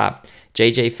how to rap.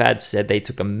 JJ Fad said they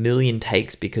took 1 million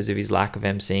takes because of his lack of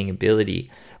emceeing ability.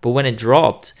 But when it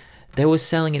dropped, they were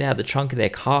selling it out the trunk of their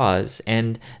cars,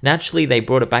 and naturally they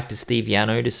brought it back to Steve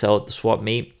Yano to sell at the swap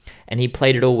meet, and he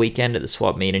played it all weekend at the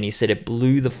swap meet, and he said it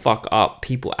blew the fuck up.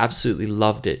 People absolutely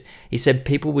loved it. He said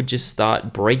people would just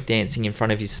start breakdancing in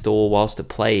front of his store whilst it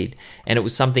played, and it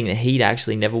was something that he'd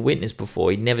actually never witnessed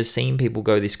before. He'd never seen people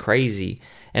go this crazy,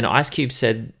 and Ice Cube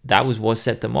said that was what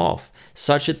set them off.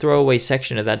 Such a throwaway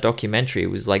section of that documentary. It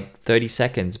was like 30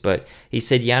 seconds, but he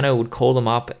said Yano would call them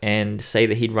up and say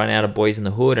that he'd run out of Boys in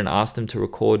the Hood and ask them to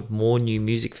record more new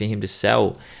music for him to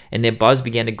sell. And their buzz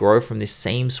began to grow from this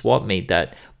same swap meet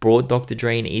that brought Dr.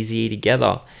 Dre and Eazy-E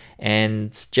together.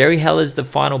 And Jerry Heller's the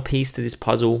final piece to this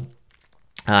puzzle.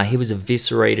 He was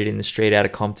eviscerated in the Straight Outta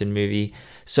Compton movie.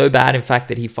 So bad, in fact,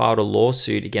 that he filed a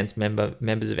lawsuit against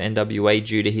members of NWA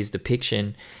due to his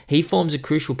depiction. He forms a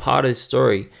crucial part of this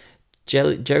story.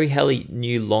 Jerry Heller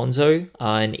knew Lonzo,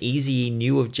 and Eazy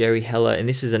knew of Jerry Heller, and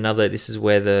this is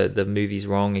where the movie's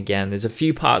wrong again. There's a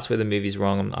few parts where the movie's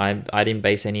wrong. I didn't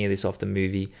base any of this off the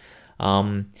movie.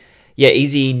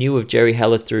 Eazy knew of Jerry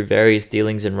Heller through various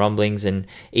dealings and rumblings, and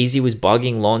Eazy was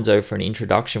bugging Lonzo for an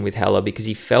introduction with Heller because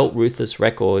he felt Ruthless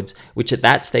Records, which at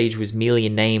that stage was merely a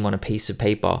name on a piece of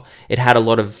paper. It had a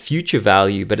lot of future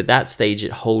value, but at that stage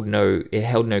it held no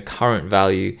current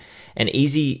value. And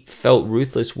Eazy felt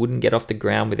Ruthless wouldn't get off the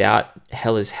ground without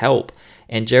Heller's help.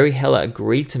 And Jerry Heller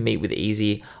agreed to meet with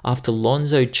Eazy after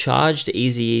Lonzo charged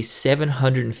Eazy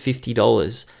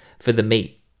 $750 for the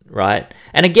meet. Right?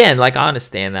 And again, like, I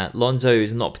understand that Lonzo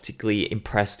is not particularly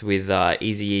impressed with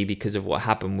Eazy-E because of what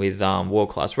happened with World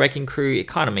Class Wrecking Crew. It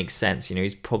kind of makes sense,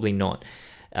 he's probably not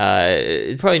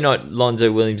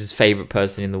Lonzo Williams' favorite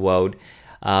person in the world.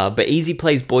 But Eazy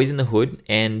plays Boys in the Hood,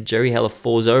 and Jerry Heller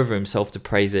falls over himself to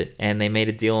praise it, and they made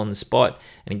a deal on the spot.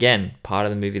 And again, part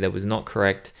of the movie that was not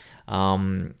correct.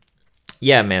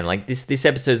 yeah, man, like this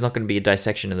episode is not going to be a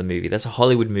dissection of the movie. That's a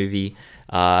Hollywood movie.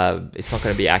 It's not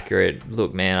going to be accurate.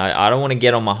 Look, man, I don't want to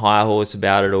get on my high horse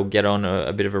about it or get on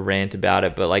a bit of a rant about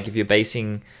it. But like, if you're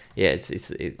basing,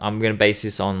 I'm going to base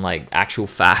this on like actual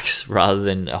facts rather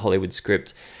than a Hollywood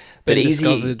script. But Been Easy,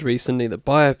 discovered recently that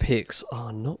biopics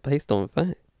are not based on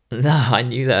fact. no, I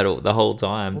knew that the whole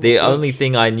time. The only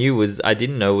thing I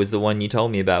didn't know was the one you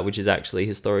told me about, which is actually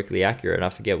historically accurate. I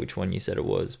forget which one you said it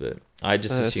was, but I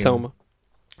just assumed. Selma.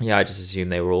 Yeah, I just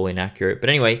assumed they were all inaccurate. But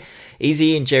anyway,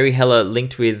 Easy and Jerry Heller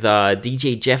linked with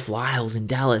DJ Jeff Lyles in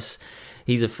Dallas.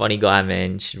 He's a funny guy,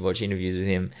 man. You should watch interviews with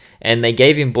him. And they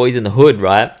gave him Boys in the Hood,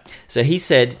 right? So he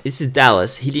said, this is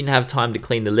Dallas. He didn't have time to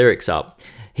clean the lyrics up.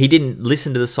 He didn't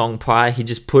listen to the song prior. He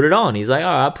just put it on. He's like,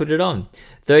 all right, put it on.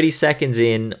 30 seconds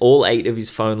in, all 8 of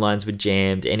his phone lines were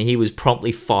jammed, and he was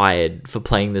promptly fired for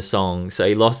playing the song, so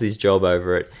he lost his job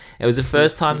over it. It was the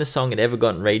first time the song had ever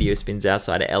gotten radio spins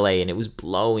outside of LA, and it was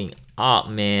blowing up,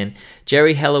 man.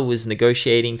 Jerry Heller was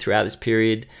negotiating throughout this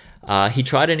period. He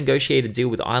tried to negotiate a deal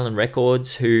with Island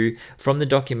Records, who, from the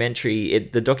documentary,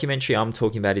 the documentary I'm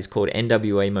talking about is called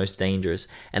NWA Most Dangerous,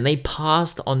 and they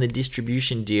passed on the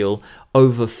distribution deal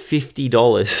over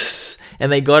 $50.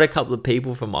 And they got a couple of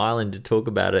people from Island to talk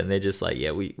about it, and they're just like,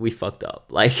 yeah, we fucked up.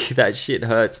 Like, that shit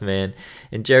hurts, man.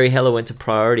 And Jerry Heller went to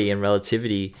Priority and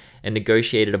Relativity and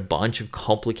negotiated a bunch of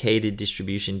complicated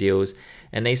distribution deals,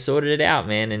 and they sorted it out,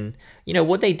 man. And you know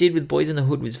what they did with Boys in the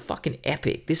Hood was fucking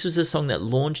epic. This was a song that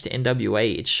launched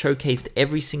NWA. It showcased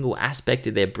every single aspect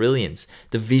of their brilliance: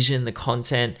 the vision, the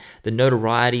content, the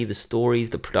notoriety, the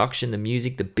stories, the production, the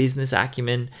music, the business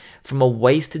acumen. From a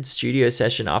wasted studio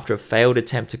session after a failed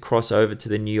attempt to cross over to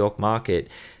the New York market,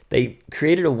 they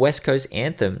created a West Coast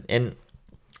anthem. And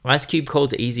Ice Cube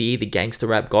calls Eazy-E the gangster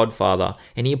rap godfather,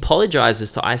 and he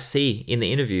apologizes to Ice-T in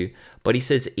the interview, but he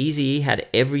says Eazy-E had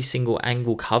every single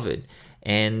angle covered.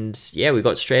 And yeah, we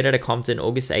got Straight Outta Compton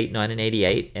August 8,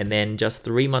 1988, and then just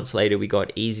 3 months later we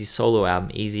got Eazy's solo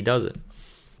album, Eazy Does It.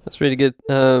 That's really good.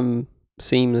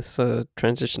 Seamless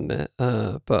transition there.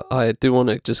 But I do want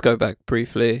to just go back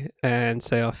briefly and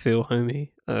say I feel homie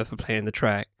for playing the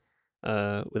track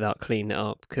without cleaning it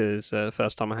up, because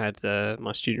first time I had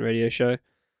my student radio show,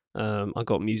 I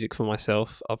got music for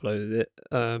myself, uploaded it,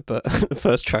 but the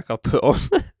first track I put on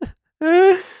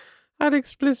had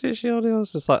explicit shit on it. I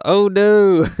was just like, oh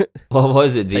no. What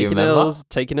was it? Do you remember?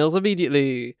 Taking L's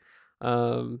immediately.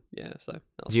 Yeah, so.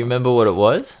 Do you remember what it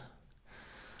was?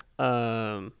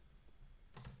 Yeah,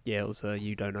 it was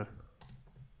You Don't Know.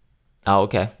 Oh,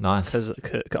 okay, nice. Because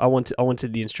I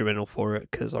wanted the instrumental for it,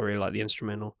 because I really like the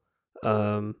instrumental.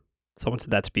 So I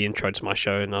wanted that to be intro to my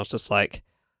show, and I was just like,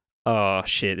 oh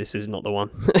shit, this is not the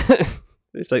one.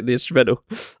 It's like the instrumental.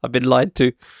 I've been lied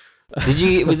to.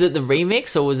 Was it the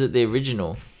remix or was it the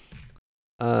original?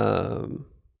 Well,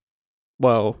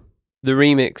 the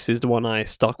remix is the one I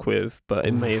stuck with, but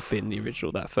it may have been the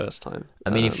original that first time. I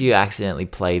mean, if you accidentally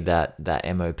played that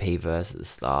MOP verse at the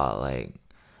start, like,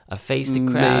 I face the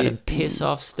crowd and piss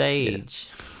off stage.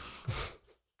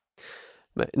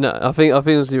 Yeah. No, I think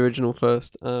it was the original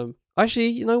first. Actually,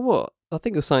 you know what? I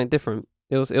think it was something different.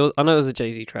 It was. I know it was a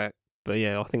Jay-Z track, but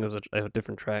yeah, I think it was a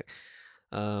different track.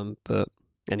 But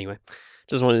anyway,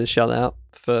 just wanted to shout that out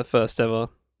for first ever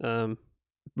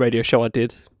radio show I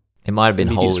did. It might have been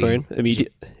immediate Holy. Swearing,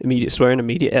 immediate swearing,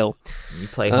 immediate L. You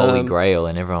play Holy Grail,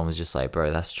 and everyone was just like,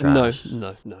 "Bro, that's trash."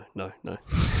 No.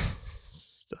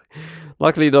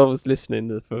 Luckily, no one was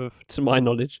listening, to my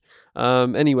knowledge.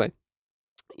 Anyway,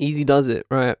 Eazy Does It,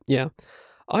 right? Yeah,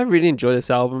 I really enjoy this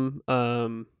album.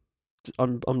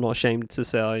 I'm not ashamed to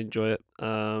say I enjoy it.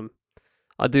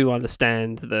 I do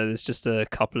understand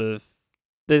that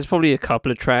there's probably a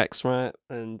couple of tracks, right,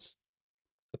 and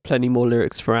plenty more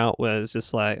lyrics throughout where it's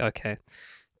just like, okay,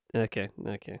 all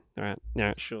right,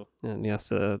 yeah, sure, and yes,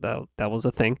 that was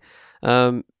a thing.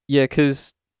 Yeah,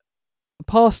 because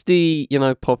past the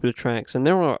popular tracks, and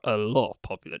there are a lot of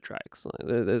popular tracks. Like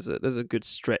there's a good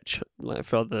stretch like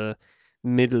for the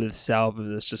middle of this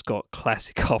album that's just got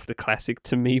classic after classic.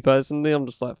 To me personally, I'm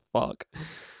just like, fuck.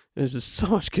 There's just so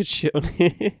much good shit on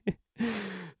here.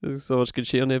 There's so much good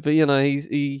shit on here, but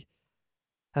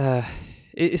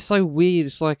it's so weird.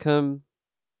 It's like I don't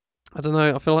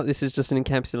know. I feel like this is just an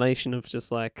encapsulation of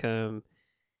just like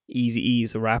Eazy-E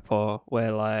as a rapper,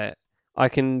 where like I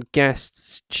can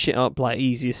gas shit up like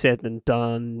Easier Said Than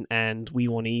Done and We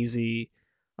Want Easy.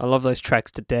 I love those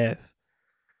tracks to death.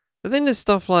 But then there's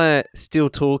stuff like Still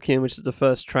Talking, which is the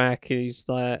first track, and he's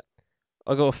like,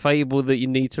 I got a fable that you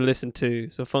need to listen to.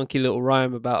 It's a funky little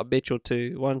rhyme about a bitch or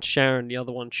two. One's Sharon, the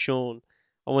other one's Sean.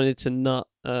 I wanted to nut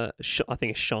I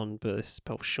think it's Sean, but it's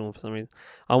spelled Sean for some reason.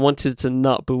 I wanted to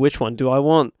nut, but which one do I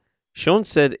want? Sean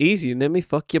said, easy, let me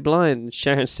fuck you blind. And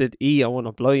Sharon said, I want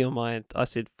to blow your mind. I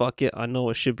said, fuck it, I know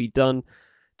what should be done.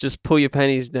 Just pull your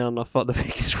panties down, I fuck the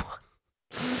biggest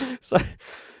one.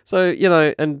 so you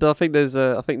know, and I think there's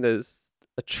a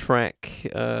track,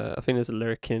 I think there's a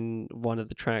lyric in one of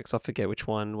the tracks, I forget which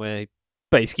one, where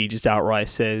basically just outright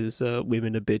says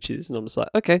women are bitches, and I'm just like,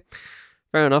 okay,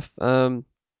 fair enough.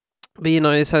 But you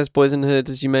know, this has Boys in the Hood,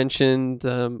 as you mentioned.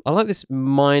 I like this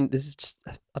this is just,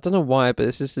 I don't know why, but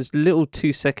it's just this little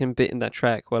 2-second bit in that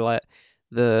track where like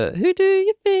the "Who do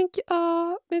you think you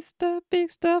are, Mr. Big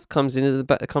Stuff" comes into the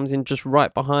back, comes in just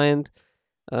right behind,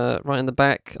 right in the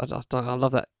back. I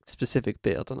love that specific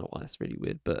bit. I don't know why, it's really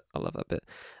weird, but I love that bit.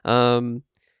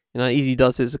 You know, Easy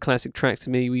Does It is a classic track to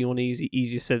me. We Want Easy,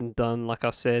 easier said than done. Like I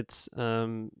said,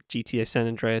 GTA San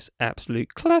Andreas,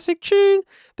 absolute classic tune.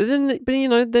 But you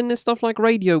know, then there's stuff like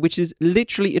Radio, which is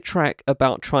literally a track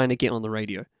about trying to get on the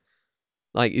radio.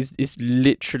 Like, it's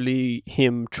literally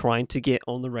him trying to get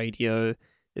on the radio.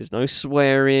 There's no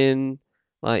swearing.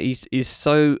 Like, he's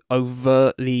so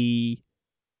overtly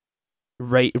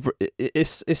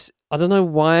it's I don't know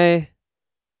why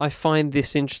I find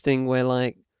this interesting, where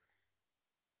like,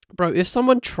 bro, if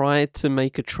someone tried to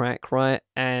make a track, right,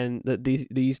 and that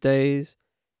these days,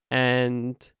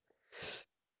 and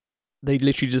they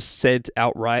literally just said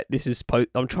outright,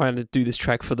 I'm trying to do this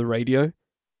track for the radio.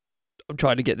 I'm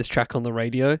trying to get this track on the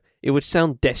radio. It would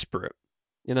sound desperate.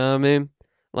 You know what I mean?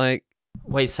 Like,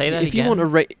 wait, say that if again. you want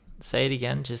to say it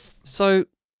again, just so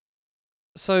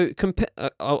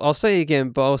I'll say it again,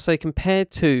 but I'll say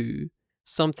compared to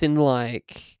something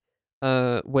like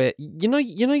where you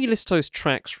listen to those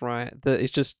tracks, right, that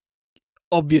is just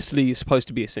obviously supposed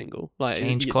to be a single, like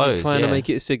Change Clothes, you're trying to make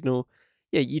it a signal.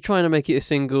 Yeah, you're trying to make it a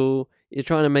single. You're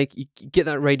trying to you get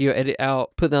that radio edit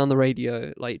out, put that on the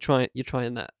radio. Like you're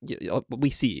trying that. We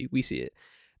see it.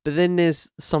 But then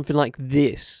there's something like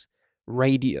this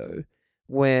Radio,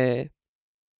 where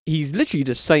he's literally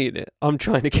just saying it. I'm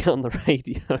trying to get on the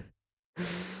radio.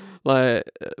 Like,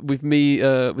 with me,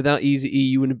 without Easy E,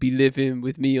 you wouldn't be living.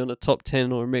 With me on a top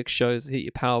 10 or a mix shows, hit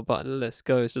your power button and let's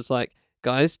go. It's just like,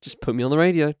 guys, just put me on the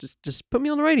radio. Just put me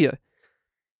on the radio.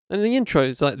 And the intro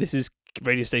is like, this is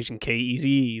radio station K Easy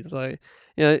E. It's like,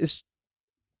 you know, it's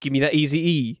give me that Easy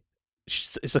E.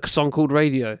 It's a song called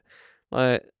Radio.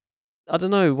 Like, I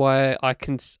don't know why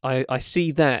I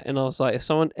see that, and I was like, if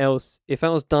that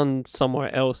was done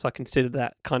somewhere else, I consider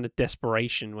that kind of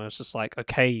desperation, where it's just like,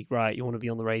 okay, right, you want to be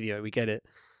on the radio, we get it,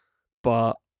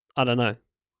 but I don't know.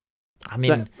 I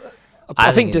mean,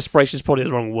 I think desperation is probably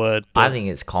the wrong word. I think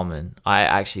it's common. I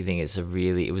actually think it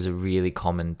was a really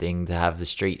common thing to have the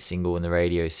street single and the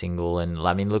radio single. And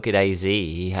I mean, look at AZ.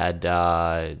 He had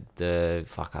I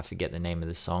forget the name of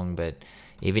the song, but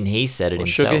even he said it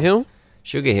himself.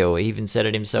 Sugar Hill. He even said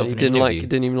it himself in an interview.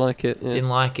 Didn't even like it. Yeah. Didn't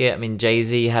like it. I mean,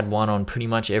 Jay-Z had one on pretty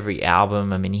much every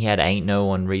album. I mean, he had Ain't No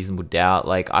on Reasonable Doubt.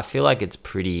 Like, I feel like it's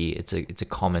a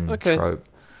common trope.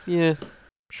 Yeah,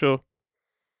 sure.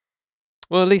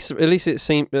 Well, at least it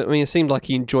seemed. I mean, it seemed like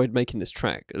he enjoyed making this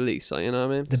track. At least, you know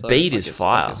what I mean. The beat is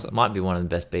fire. Might be one of the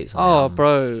best beats on the album.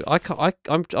 Bro,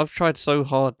 I've tried so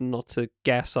hard not to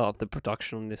gas up the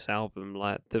production on this album.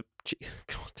 Like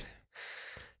God.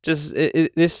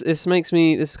 This makes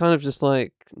me, this kind of just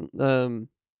like,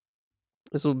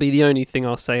 this will be the only thing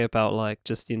I'll say about like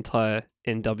just the entire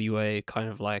NWA kind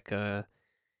of like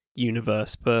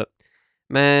universe, but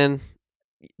man,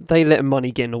 they let money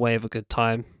get in the way of a good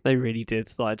time. They really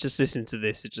did. Like, just listening to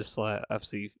this, it's just like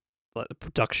absolutely, like, the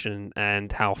production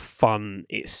and how fun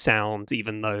it sounds,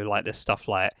 even though like there's stuff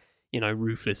like, you know,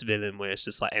 Ruthless Villain, where it's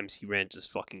just like MC Ren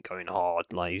just fucking going hard,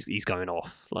 like he's going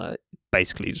off, like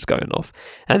basically just going off.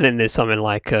 And then there's something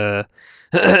like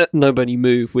Nobody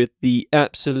Move, with the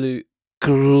absolute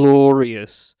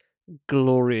glorious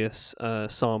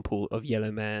sample of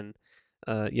Yellowman's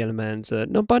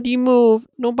Nobody Move,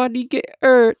 Nobody Get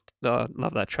Hurt. Oh,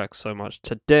 love that track so much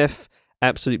to death.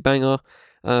 Absolute banger,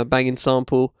 banging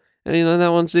sample. And you know,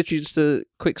 that one's literally just a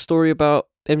quick story about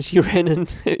MC Ren and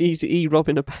Eazy-E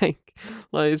robbing a bank.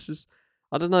 Like, it's just,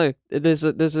 I don't know. There's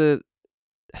a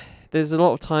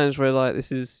lot of times where like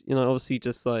this is, you know, obviously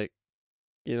just like,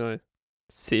 you know,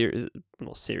 serious,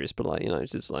 not serious, but like, you know,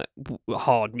 it's just like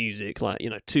hard music, like, you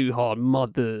know, Two Hard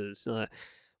Mothers, like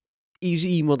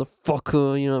Eazy-E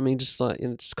motherfucker, you know what I mean? Just like, you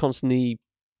know, just constantly,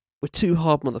 we're too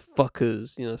hard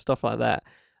motherfuckers, you know, stuff like that.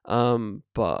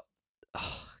 But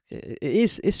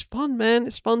it's fun, man.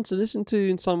 It's fun to listen to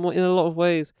in a lot of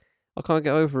ways. I can't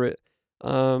get over it.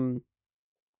 And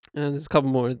there's a couple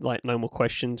more, like, No More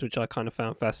Questions, which I kind of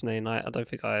found fascinating. I don't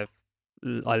think I've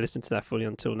I listened to that fully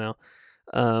until now.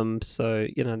 So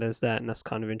there's that, and that's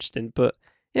kind of interesting. But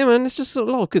yeah, man, there's just a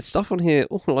lot of good stuff on here,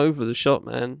 all over the shop,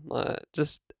 man.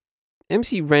 Just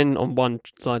MC Ren on one,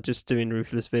 like just doing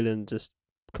Ruthless Villain, just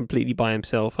completely by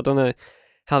himself. I don't know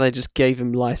how they just gave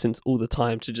him license all the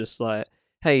time to just like,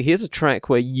 hey, here's a track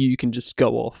where you can just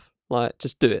go off, like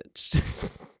just do it,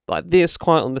 just like this,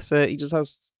 quiet on the set. He just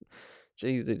has,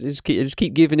 jeez, they just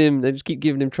keep giving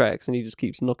him tracks, and he just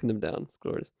keeps knocking them down. It's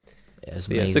glorious. Yeah, it's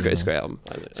Yeah, amazing. it's a great album.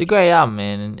 It's a great album,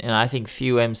 man, and I think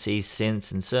few MCs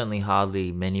since, and certainly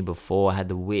hardly many before, had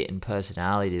the wit and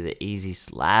personality that Eazy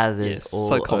slathers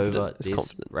all over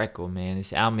this record, man.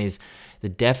 This album is the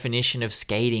definition of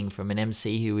skating from an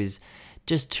MC who is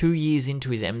just 2 years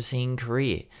into his MCing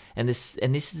career, and this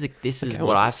is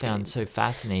what I found so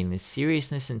fascinating. The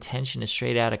seriousness and tension of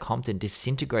Straight Outta Compton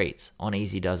disintegrates on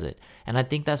Eazy Does It, and I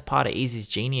think that's part of Eazy's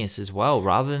genius as well.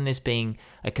 Rather than this being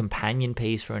a companion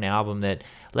piece for an album that,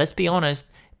 let's be honest,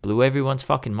 blew everyone's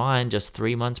fucking mind just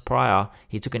 3 months prior,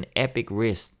 he took an epic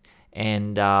risk.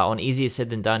 And on Easier Said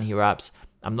Than Done, he raps,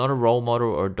 "I'm not a role model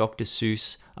or a Dr.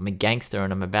 Seuss. I'm a gangster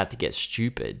and I'm about to get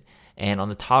stupid." And on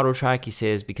the title track, he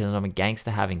says, "Because I'm a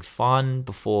gangster having fun,"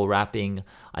 before rapping,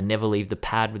 "I never leave the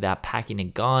pad without packing a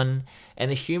gun." And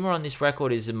the humor on this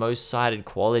record is the most cited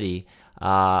quality.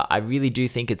 I really do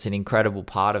think it's an incredible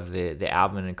part of the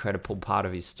album, an incredible part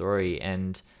of his story.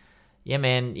 And yeah,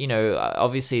 man,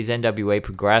 obviously as NWA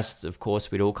progressed, of course,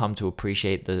 we'd all come to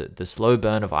appreciate the slow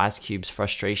burn of Ice Cube's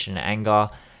frustration and anger,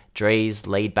 Dre's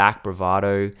laid-back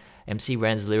bravado, MC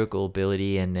Ren's lyrical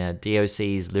ability, and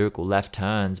DOC's lyrical left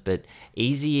turns. But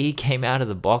Eazy-E came out of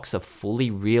the box a fully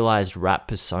realized rap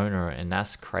persona, and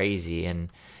that's crazy. And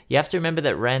you have to remember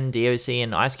that Ren, DOC,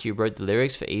 and Ice Cube wrote the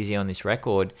lyrics for Eazy on this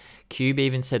record. Cube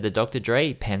even said that Dr.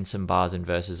 Dre penned some bars and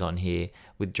verses on here,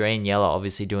 with Dre and Yella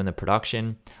obviously doing the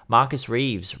production. Marcus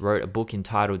Reeves wrote a book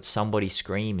entitled Somebody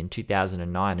Scream in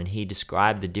 2009, and he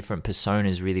described the different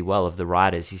personas really well of the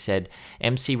writers. He said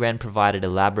MC Ren provided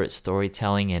elaborate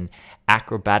storytelling and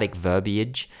acrobatic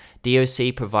verbiage.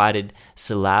 DOC provided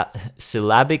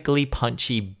syllabically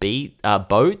punchy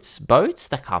boats?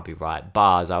 That can't be right.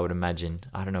 Bars, I would imagine.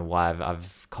 I don't know why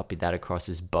I've copied that across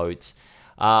as boats.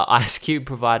 Ice Cube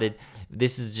provided,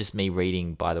 this is just me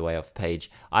reading, by the way, off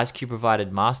page. Ice Cube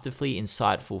provided masterfully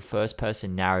insightful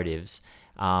first-person narratives.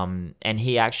 And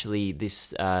he actually,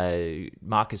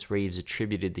 Marcus Reeves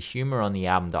attributed the humor on the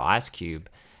album to Ice Cube.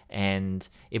 And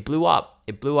it blew up.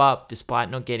 It blew up despite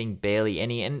not getting barely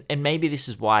any. And maybe this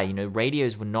is why,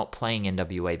 radios were not playing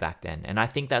NWA back then. And I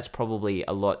think that's probably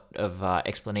a lot of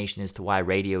explanation as to why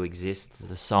Radio exists,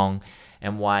 the song,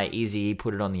 and why Eazy-E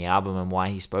put it on the album and why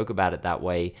he spoke about it that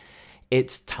way.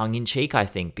 It's tongue-in-cheek, I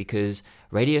think, because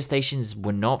radio stations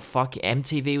were not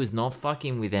MTV was not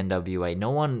fucking with NWA. No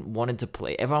one wanted to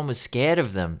play. Everyone was scared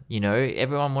of them,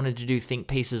 Everyone wanted to do think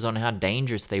pieces on how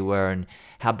dangerous they were and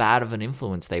how bad of an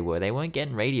influence they were. They weren't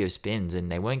getting radio spins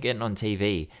and they weren't getting on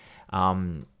TV.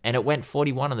 And it went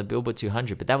 41 on the Billboard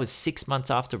 200, but that was 6 months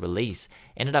after release.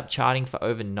 Ended up charting for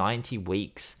over 90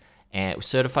 weeks. And it was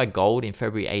certified gold in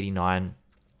February 89,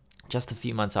 just a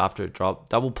few months after it dropped.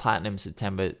 Double platinum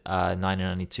September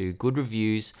 1992. Good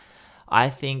reviews. I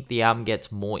think the album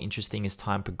gets more interesting as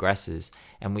time progresses,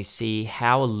 and we see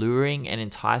how alluring and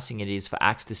enticing it is for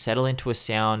acts to settle into a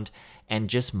sound and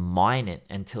just mine it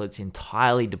until it's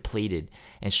entirely depleted.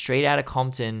 And Straight Outta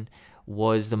Compton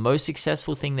was the most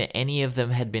successful thing that any of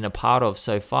them had been a part of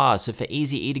so far. So for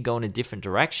Eazy-E to go in a different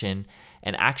direction,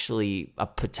 and actually a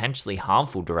potentially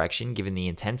harmful direction given the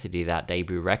intensity of that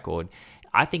debut record,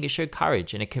 I think it showed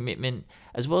courage and a commitment,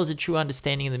 as well as a true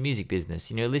understanding of the music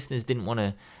business. Listeners didn't want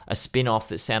a spin-off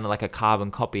that sounded like a carbon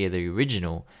copy of the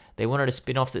original. They wanted a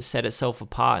spin-off that set itself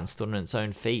apart and stood on its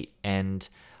own feet. And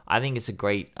I think it's a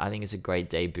great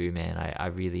debut, man. I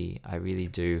really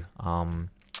do.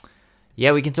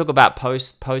 Yeah, we can talk about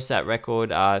post that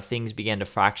record. Things began to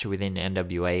fracture within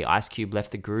NWA. Ice Cube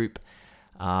left the group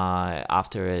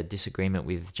after a disagreement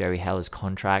with Jerry Heller's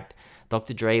contract.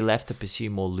 Dr. Dre left to pursue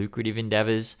more lucrative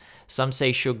endeavors. Some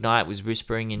say Suge Knight was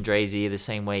whispering in Dre's ear the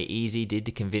same way Eazy did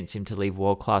to convince him to leave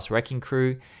World Class Wrecking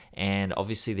Crew. And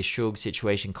obviously the Suge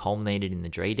situation culminated in the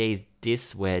Dre Days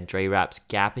diss, where Dre raps,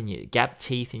 gap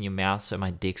teeth in your mouth so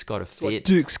my dick's got to fit. My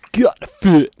dick's got to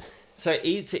fit. So to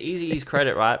Eazy-E's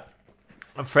credit, right?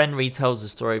 A friend retells the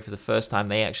story for the first time.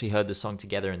 They actually heard the song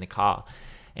together in the car.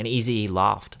 And Eazy-E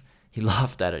laughed. He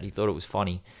laughed at it. He thought it was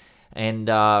funny. And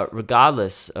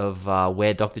regardless of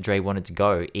where Dr. Dre wanted to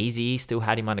go, Eazy still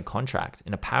had him under contract.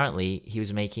 And apparently, he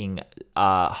was making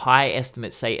high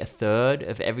estimates say a third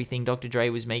of everything Dr. Dre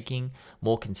was making.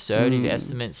 More conservative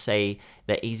estimates say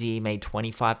that Eazy made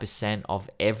 25% of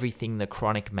everything the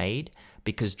Chronic made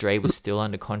because Dre was still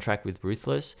under contract with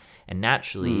Ruthless. And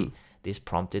naturally, this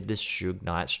prompted the Suge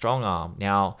Knight strong arm.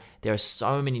 Now, there are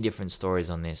so many different stories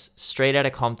on this. Straight out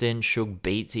of Compton, Suge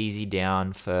beats Eazy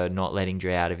down for not letting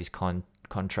Dre out of his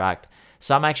contract.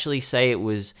 Some actually say it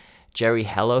was Jerry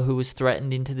Heller who was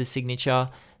threatened into the signature.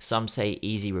 Some say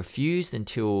Eazy refused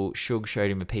until Suge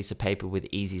showed him a piece of paper with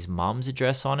Eazy's mum's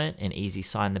address on it, and Eazy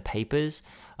signed the papers.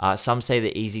 Some say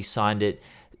that Eazy signed it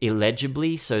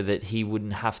illegibly so that he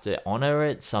wouldn't have to honor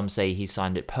it. Some say he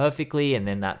signed it perfectly, and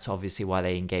then that's obviously why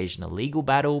they engaged in a legal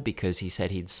battle, because he said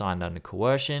he'd signed under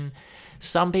coercion.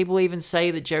 Some people even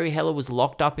say that Jerry Heller was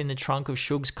locked up in the trunk of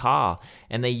Suge's car,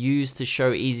 and they used to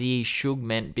show Eazy Suge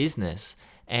meant business.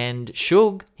 And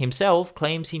Suge himself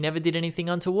claims he never did anything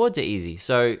untoward to Eazy.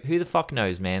 So who the fuck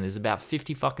knows, man? There's about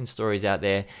 50 fucking stories out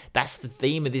there. That's the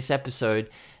theme of this episode.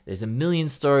 There's a million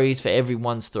stories for every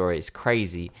one story. It's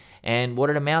crazy. And what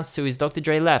it amounts to is Dr.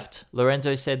 Dre left.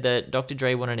 Lorenzo said that Dr.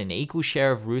 Dre wanted an equal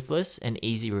share of Ruthless, and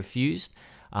Eazy refused.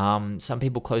 Some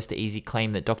people close to Eazy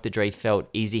claim that Dr. Dre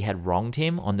felt Eazy had wronged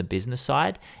him on the business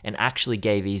side and actually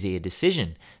gave Eazy a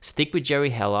decision. Stick with Jerry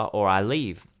Heller or I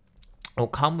leave. Or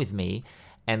come with me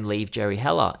and leave Jerry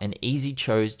Heller. And Eazy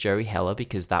chose Jerry Heller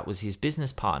because that was his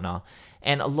business partner.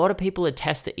 And a lot of people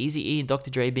attest to Eazy-E and Dr.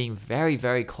 Dre being very,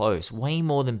 very close, way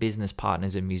more than business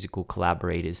partners and musical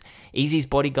collaborators. Eazy's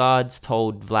bodyguards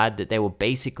told Vlad that they were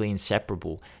basically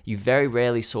inseparable. You very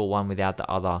rarely saw one without the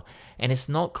other. And it's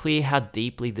not clear how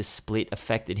deeply the split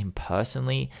affected him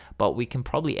personally, but we can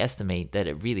probably estimate that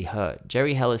it really hurt.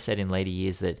 Jerry Heller said in later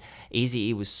years that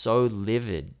Eazy-E was so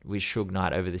livid with Suge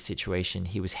Knight over the situation,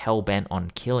 he was hell-bent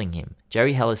on killing him.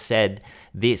 Jerry Heller said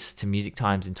this to Music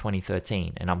Times in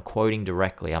 2013, and I'm quoting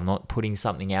directly. I'm not putting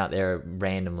something out there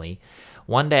randomly.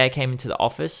 One day I came into the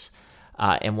office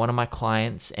and one of my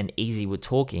clients and Eazy were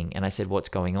talking, and I said, "What's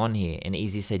going on here?" And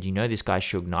Eazy said, "You know this guy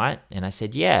Suge Knight?" And I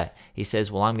said, "Yeah." He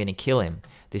says, "Well, I'm going to kill him.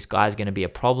 This guy's going to be a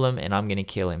problem, and I'm going to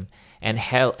kill him." And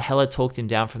Heller talked him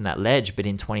down from that ledge, but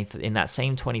in that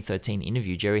same 2013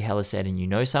 interview, Jerry Heller said, "And you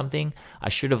know something? I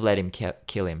should have let him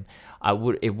kill him.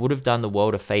 It would have done the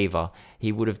world a favor.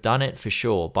 He would have done it for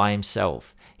sure by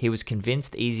himself. He was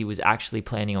convinced Eazy was actually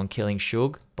planning on killing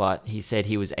Suge, but he said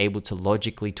he was able to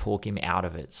logically talk him out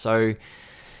of it." So,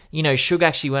 you know, Suge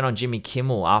actually went on Jimmy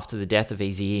Kimmel after the death of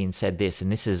Eazy-E and said this,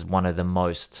 and this is one of the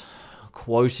most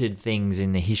quoted things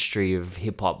in the history of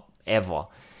hip-hop ever.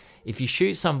 "If you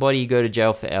shoot somebody, you go to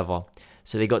jail forever.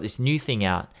 So they got this new thing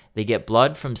out. They get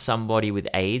blood from somebody with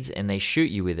AIDS and they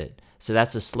shoot you with it. So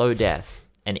that's a slow death.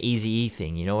 An Eazy-E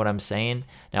thing, you know what I'm saying?"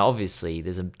 Now, obviously,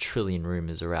 there's a trillion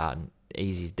rumors around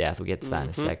Eazy's death. We'll get to that in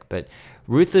a sec. But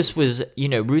Ruthless was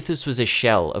a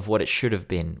shell of what it should have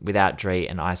been without Dre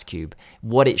and Ice Cube.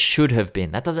 What it should have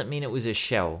been. That doesn't mean it was a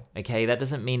shell, okay? That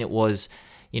doesn't mean it was,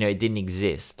 it didn't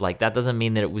exist. Like, that doesn't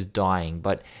mean that it was dying.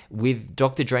 But with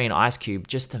Dr. Dre and Ice Cube,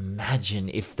 just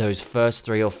imagine if those first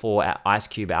 3 or 4 Ice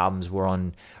Cube albums were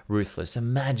on Ruthless.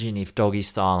 Imagine if Doggy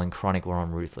Style and Chronic were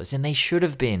on Ruthless. And they should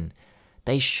have been.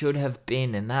 They should have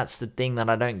been, and that's the thing that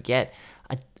I don't get.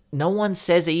 No one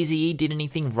says Eazy-E did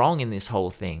anything wrong in this whole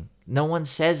thing. No one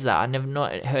says that. I never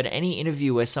not heard any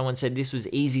interview where someone said this was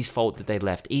Eazy's fault that they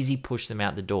left. Eazy pushed them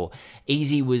out the door.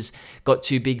 Eazy got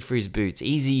too big for his boots.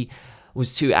 Eazy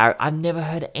was too arrogant. I've never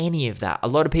heard any of that. A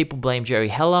lot of people blame Jerry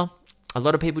Heller. A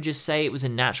lot of people just say it was a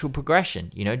natural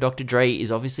progression. Dr. Dre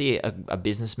is obviously a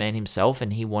businessman himself,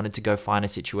 and he wanted to go find a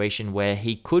situation where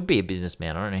he could be a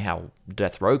businessman. I don't know how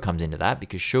Death Row comes into that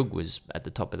because Suge was at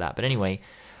the top of that. But anyway,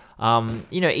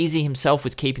 Eazy himself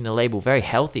was keeping the label very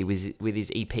healthy with his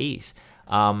EPs.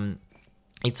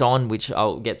 It's on, which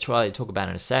I'll get to talk about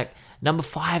in a sec. Number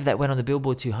 5 that went on the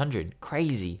Billboard 200.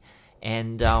 Crazy.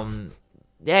 And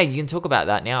yeah, you can talk about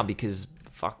that now because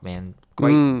fuck, man.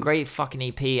 Great fucking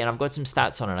EP, and I've got some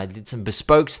stats on it. I did some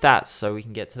bespoke stats, so we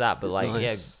can get to that. But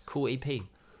nice. Yeah, cool EP.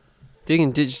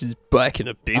 Digging Ditch is back in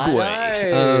a big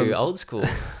way. Old school.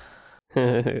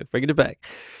 Bringing it back.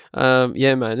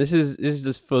 Yeah, man. This is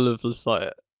just full of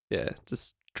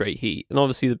just straight heat. And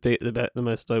obviously the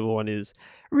most notable one is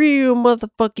Real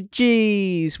Motherfucking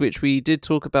G's, which we did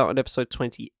talk about in episode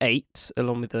 28,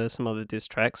 along with some other diss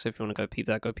tracks. So if you want to go peep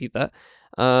that.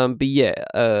 But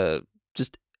yeah,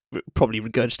 just probably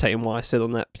regurgitating what I said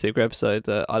on that particular episode.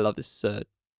 I love this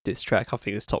diss track. I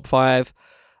think it's top 5.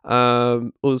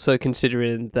 Also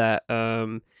considering that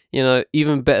you know,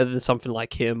 even better than something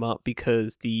like Hit 'Em Up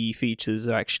because the features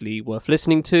are actually worth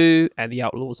listening to and the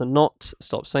Outlaws are not.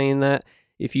 Stop saying that.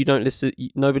 If you don't listen,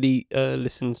 nobody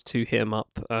listens to Hit 'Em Up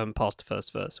past the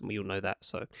first verse, and we all know that.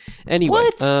 So, anyway,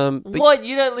 what?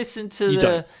 You don't listen to you the.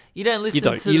 Don't. You don't listen. You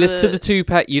don't. To you listen to the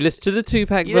 2-pack. You listen to the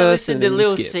 2-pack You don't verse. listen And to then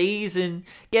Lil you skip. C's and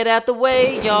get out the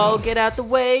way, y'all. Get out the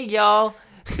way, y'all.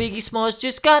 Biggie Smalls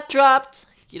just got dropped.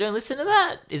 You don't listen to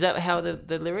that. Is that how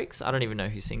the lyrics? I don't even know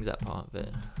who sings that part, but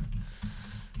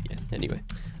yeah. Anyway,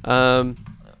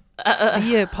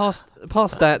 yeah.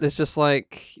 Past that, there's just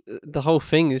like the whole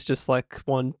thing is just like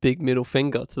one big middle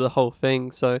finger to the whole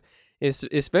thing. So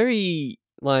it's very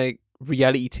like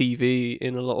reality TV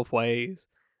in a lot of ways.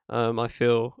 I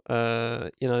feel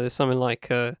you know, there's something like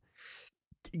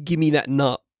 "Give Me That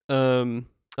Nut."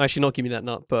 Actually, not "Give Me That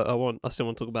Nut," but I still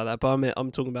want to talk about that. But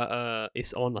I'm talking about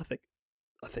 "It's On." I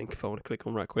think if I want to click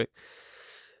on right quick.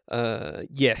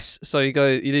 Yes. So you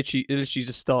literally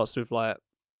just starts with like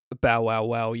bow wow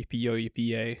wow yippee yo yippee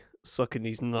yay sucking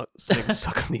these nuts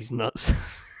sucking these nuts.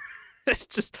 it's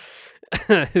just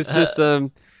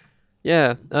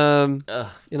yeah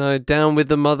you know, down with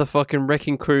the motherfucking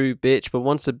wrecking crew, bitch. But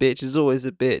once a bitch is always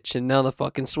a bitch, and now the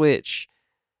fucking switch.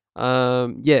 Yeah,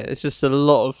 it's just a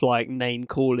lot of like name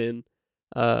calling,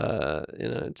 you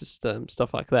know, just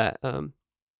stuff like that.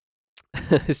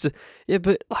 It's yeah,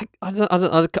 but like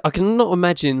I cannot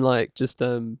imagine like just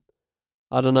I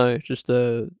don't know, just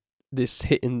this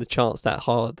hitting the charts that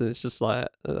hard. It's just like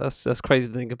that's crazy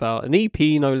to think about. An EP,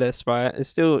 no less, right?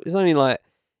 It's only like,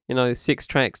 you know, 6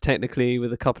 tracks technically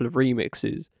with a couple of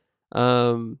remixes.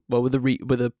 Well, with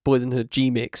the Boys in Hood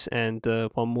G mix and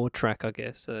one more track, I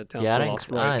guess. Down to Last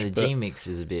Roach. I know the G mix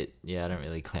is a bit. Yeah, I don't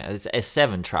really count. It's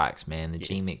 7 tracks, man. The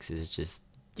G mix is just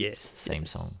the same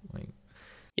song. Like,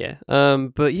 yeah.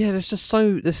 But yeah, there's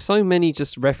so many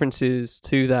just references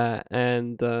to that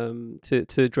and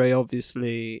to Dre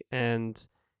obviously, and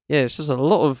yeah, it's just a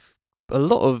lot of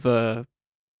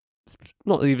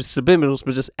not even subliminals,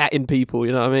 but just atting people.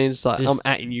 You know what I mean? It's like, I'm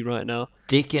atting you right now.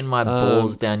 Dick in my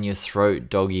balls down your throat,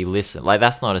 doggy. Listen, like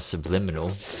that's not a subliminal.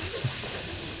 That's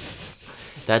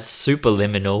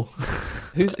superliminal.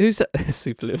 Who's that?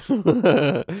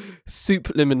 Superliminal.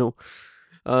 Superliminal.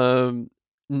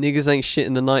 Niggas ain't shit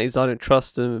in the 90s. I don't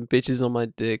trust them. Bitches on my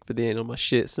dick, but they ain't on my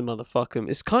shit. So motherfuck them.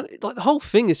 It's kind of like the whole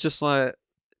thing is just like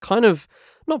kind of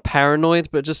not paranoid,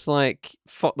 but just like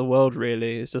fuck the world.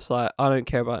 Really, it's just like I don't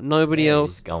care about nobody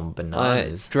else. He's gone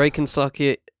bananas. Drake can suck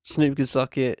it. Snoop can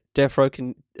suck it. Death Row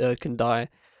can die.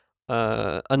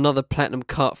 Another platinum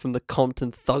cut from the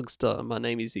Compton Thugster. My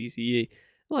name is Eazy-E.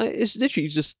 Like, it's literally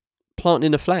just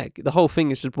planting a flag. The whole thing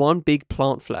is just one big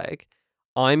plant flag.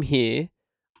 I'm here.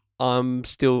 I'm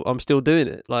still doing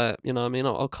it. Like, you know what I mean?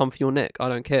 I'll come for your neck. I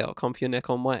don't care. I'll come for your neck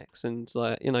on wax. And it's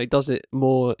like, you know, he does it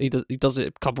more. He does it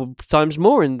a couple times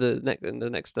more in the next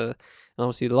and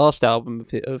obviously the last album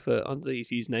of under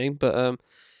Eazy's name. But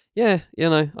yeah, you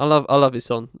know, I love his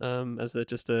song. As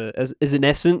an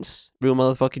essence, Real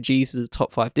Motherfucker G's is a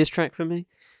top 5 diss track for me.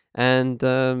 And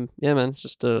yeah, man, it's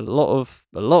just a lot of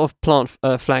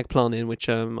flag planting, which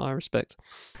I respect.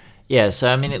 Yeah,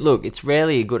 so I mean, it's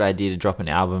rarely a good idea to drop an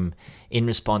album in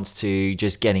response to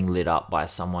just getting lit up by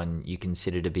someone you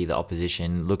consider to be the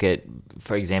opposition. Look at,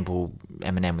 for example,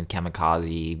 Eminem with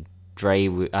Kamikaze,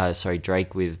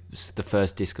 Drake with the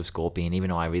first disc of Scorpion. Even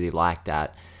though I really liked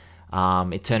that,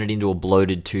 it turned it into a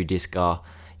bloated 2-discer.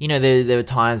 You know, there were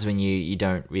times when you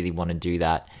don't really want to do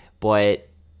that, but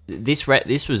this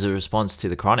was a response to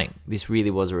the Chronic. This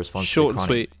really was a response to the Chronic. Short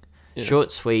and sweet. Yeah. Short,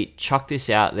 sweet. Chuck this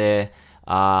out there.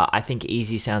 I think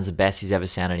Eazy sounds the best he's ever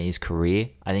sounded in his career.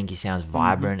 I think he sounds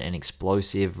vibrant and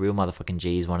explosive. Real Motherfucking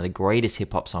G is one of the greatest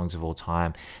hip-hop songs of all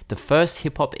time. The first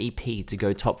hip-hop EP to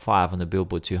go top 5 on the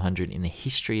Billboard 200 in the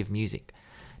history of music.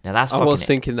 Now that's I was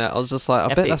thinking that. I was just like,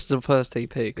 I bet that's the first EP,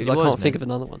 because I can't think of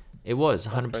another one. It was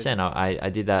 100%. I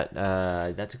did that.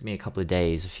 That took me a couple of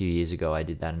days. A few years ago, I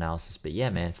did that analysis. But yeah,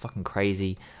 man, fucking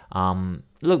crazy.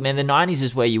 Look, man, the 90s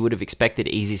is where you would have expected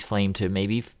Eazy's flame to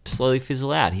maybe slowly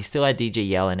fizzle out. He still had DJ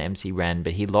Yell and MC Ren,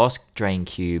 but he lost Dre and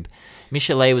Cube.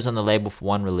 Michelet was on the label for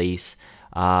one release.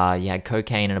 You had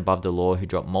Cocaine and Above the Law, who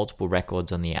dropped multiple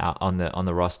records on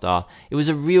the roster. It was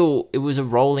a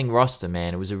rolling roster,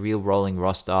 man. It was a real rolling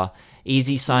roster.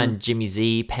 Eazy signed Jimmy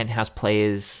Z, Penthouse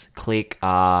Players, Click,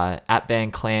 At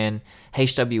Band Clan,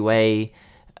 HWA,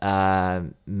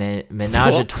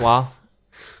 Menage a Trois.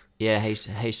 Yeah,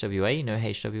 HWA. You know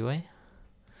HWA?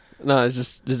 No, it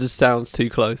just sounds too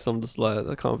close. I'm just like,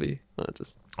 that can't be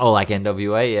Just Oh, like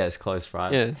NWA? Yeah, it's close,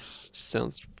 right? yeah, it just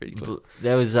sounds pretty close.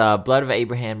 There was Blood of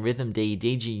Abraham, Rhythm D,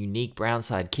 DG Unique,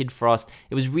 Brownside, Kid Frost.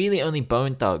 It was really only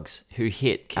Bone Thugs who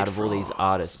hit out of all these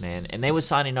artists, man. And they were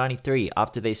signed in 93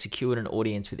 after they secured an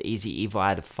audience with Eazy-E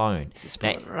via the phone.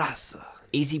 Now,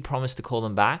 Eazy promised to call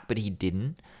them back, but he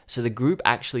didn't. So the group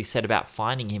actually set about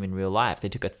finding him in real life. They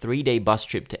took a 3-day bus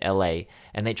trip to LA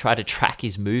and they tried to track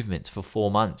his movements for 4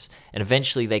 months. And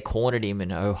eventually they cornered him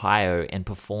in Ohio and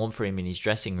performed for him in his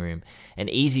dressing room. And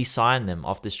Eazy signed them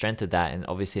off the strength of that. And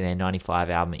obviously their 95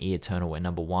 album, E-Eternal, went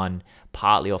number 1,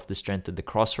 partly off the strength of The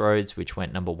Crossroads, which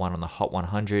went number 1 on the Hot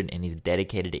 100 and is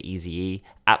dedicated to Eazy-E.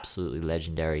 Absolutely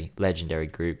legendary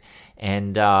group.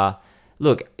 And,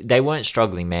 look, they weren't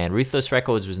struggling, man. Ruthless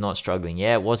Records was not struggling.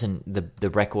 Yeah, it wasn't the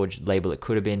record label it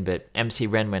could have been, but MC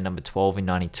Ren went number 12 in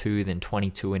 92, then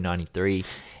 22 in 93.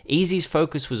 Eazy's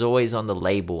focus was always on the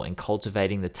label and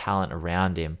cultivating the talent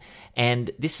around him.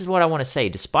 And this is what I want to say.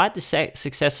 Despite the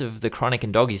success of The Chronic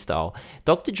and Doggy Style,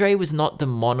 Dr. Dre was not the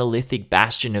monolithic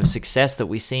bastion of success that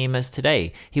we see him as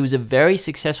today. He was a very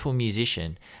successful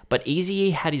musician, but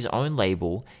Eazy-E had his own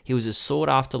label. He was a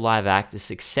sought-after live act, a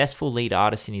successful lead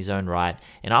artist in his own right.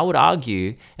 And I would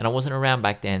argue, and I wasn't around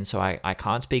back then, so I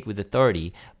can't speak with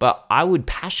authority, but I would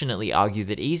passionately argue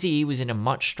that Eazy-E was in a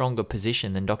much stronger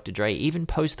position than Dr. Dre, even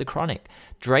post The Chronic.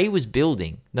 Dre was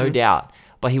building, no doubt,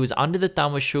 but he was under the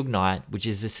thumb of Suge Knight, which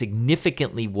is a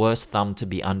significantly worse thumb to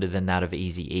be under than that of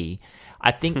Eazy-E.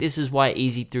 I think this is why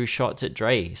Eazy threw shots at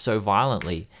Dre so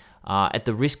violently. At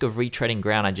the risk of retreading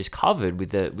ground I just covered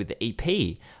with the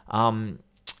EP.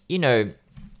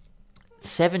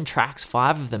 7 tracks,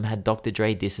 5 of them had Dr.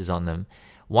 Dre disses on them.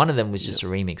 One of them was just a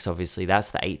remix, obviously. That's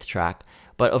the 8th track.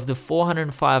 But of the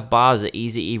 405 bars that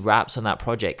Eazy-E raps on that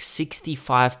project,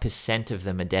 65% of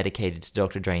them are dedicated to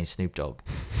Dr. Dre and Snoop Dogg,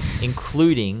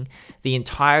 including the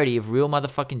entirety of Real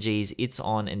Motherfucking G's It's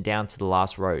On and Down to the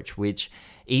Last Roach, which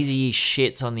Eazy-E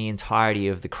shits on the entirety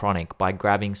of The Chronic by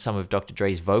grabbing some of Dr.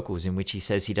 Dre's vocals in which he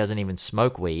says he doesn't even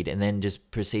smoke weed and then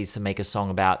just proceeds to make a song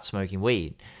about smoking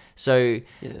weed. So,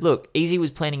 look, Eazy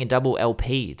was planning a double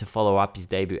LP to follow up his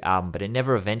debut album, but it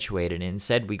never eventuated. And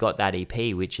instead, we got that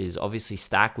EP, which is obviously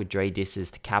stacked with Dre disses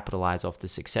to capitalize off the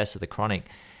success of The Chronic.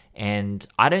 And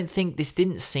I don't think this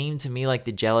didn't seem to me like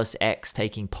the jealous ex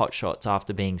taking pot shots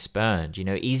after being spurned. You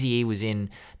know, Eazy-E was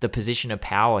in the position of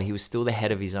power. He was still the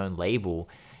head of his own label.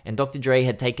 And Dr. Dre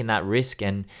had taken that risk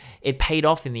and it paid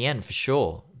off in the end for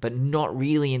sure. But not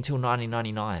really until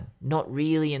 1999. Not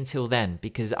really until then,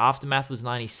 because Aftermath was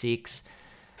 96,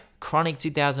 Chronic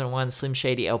 2001, Slim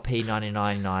Shady LP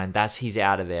 1999. He's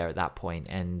out of there at that point.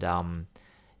 And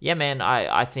yeah, man,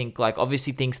 I think like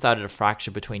obviously things started to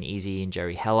fracture between Eazy and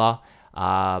Jerry Heller.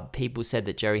 People said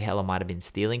that Jerry Heller might have been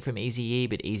stealing from Eazy-E,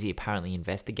 but Eazy apparently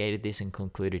investigated this and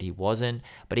concluded he wasn't.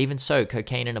 But even so,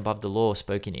 Cocaine and Above the Law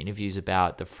spoke in interviews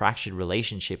about the fractured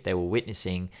relationship they were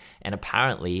witnessing, and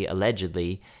apparently,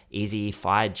 allegedly, Eazy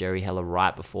fired Jerry Heller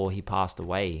right before he passed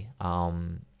away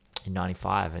in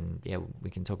 95. And yeah, we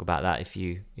can talk about that if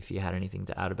you had anything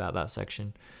to add about that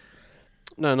section.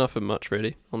 No, nothing much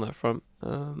really on that front.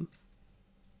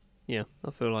 Yeah,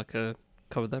 I feel like I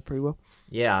covered that pretty well.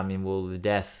 Yeah, I mean, well, the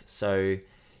death. So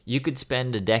you could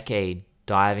spend a decade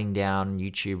diving down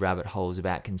YouTube rabbit holes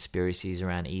about conspiracies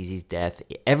around Eazy's death.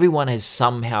 Everyone has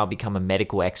somehow become a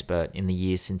medical expert in the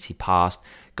years since he passed,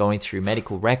 going through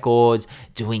medical records,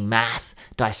 doing math,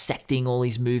 dissecting all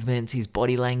his movements, his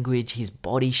body language, his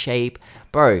body shape.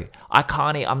 Bro,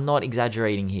 I'm not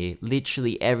exaggerating here.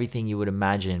 Literally everything you would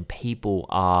imagine, people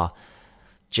are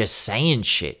just saying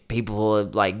shit. People are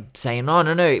like saying, no,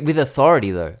 with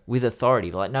authority though. With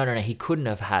authority. Like, no, he couldn't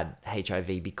have had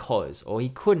HIV because, or he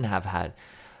couldn't have had.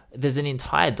 There's an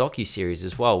entire docuseries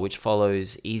as well, which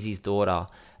follows Eazy's daughter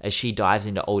as she dives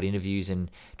into old interviews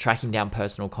and tracking down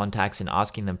personal contacts and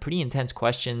asking them pretty intense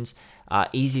questions.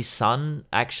 Eazy's son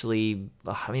actually,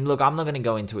 I mean, look, I'm not going to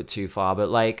go into it too far, but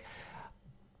like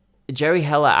Jerry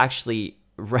Heller actually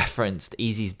referenced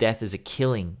Eazy's death as a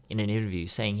killing in an interview,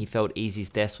 saying he felt Eazy's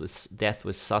death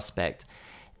was suspect.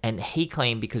 And he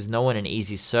claimed because no one in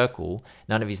Eazy's circle,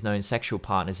 none of his known sexual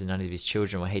partners and none of his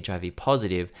children were HIV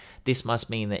positive, this must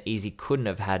mean that Eazy couldn't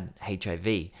have had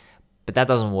HIV. But that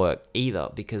doesn't work either,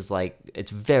 because like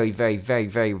it's very, very, very,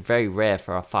 very, very rare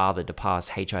for a father to pass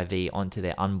HIV onto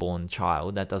their unborn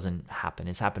child. That doesn't happen.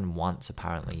 It's happened once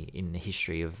apparently in the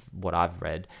history of what I've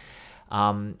read.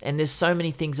 And there's so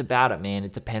many things about it, man.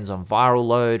 It depends on viral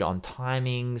load, on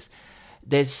timings.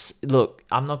 Look,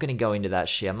 I'm not going to go into that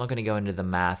shit. I'm not going to go into the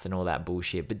math and all that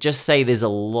bullshit, but just say there's a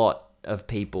lot of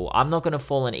people. I'm not going to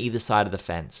fall on either side of the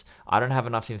fence. I don't have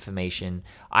enough information.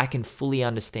 I can fully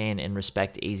understand and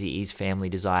respect Eazy-E's family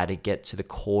desire to get to the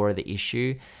core of the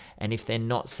issue. And if they're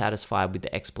not satisfied with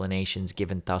the explanations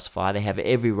given thus far, they have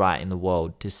every right in the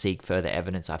world to seek further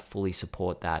evidence. I fully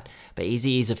support that. But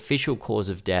Eazy-E's official cause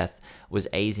of death was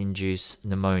AIDS-induced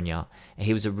pneumonia. And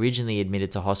he was originally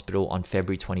admitted to hospital on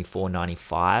February 24,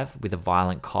 95 with a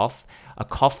violent cough. A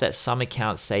cough that some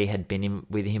accounts say had been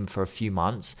with him for a few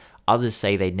months. Others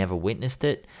say they'd never witnessed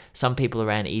it. Some people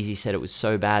around Eazy said it was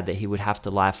so bad that he would have to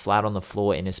lie flat on the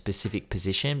floor in a specific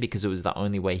position because it was the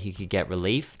only way he could get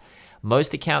relief.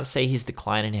 Most accounts say his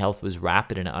decline in health was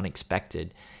rapid and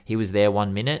unexpected. He was there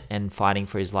 1 minute and fighting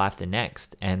for his life the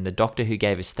next. And the doctor who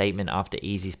gave a statement after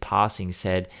Eazy's passing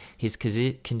said his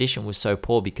condition was so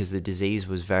poor because the disease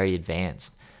was very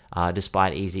advanced,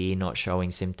 despite Eazy not showing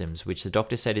symptoms, which the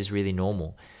doctor said is really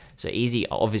normal. So Eazy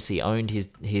obviously owned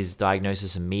his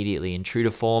diagnosis immediately, and true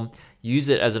to form, used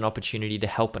it as an opportunity to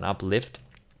help and uplift.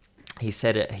 He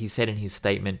said in his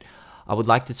statement, "I would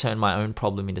like to turn my own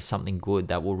problem into something good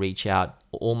that will reach out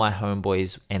all my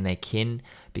homeboys and their kin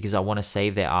because I want to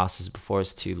save their asses before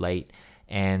it's too late."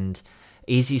 And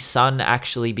Eazy's son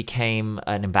actually became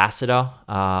an ambassador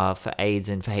for AIDS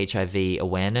and for HIV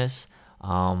awareness.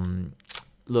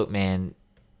 Look, man,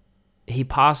 he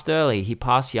passed early. He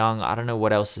passed young. I don't know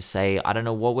what else to say. I don't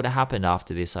know what would have happened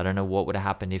after this. I don't know what would have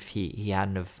happened if he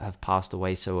hadn't have passed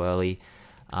away so early.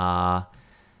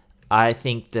 I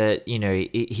think that,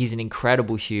 he's an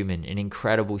incredible human, and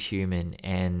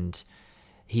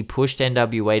he pushed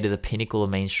NWA to the pinnacle of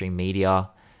mainstream media.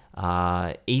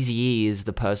 Eazy-E is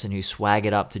the person who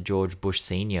swaggered up to George Bush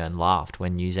Sr. and laughed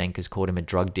when news anchors called him a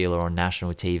drug dealer on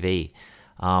national TV.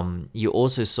 You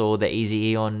also saw the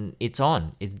Eazy-E on It's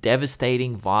On. It's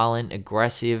devastating, violent,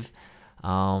 aggressive.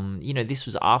 This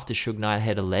was after Suge Knight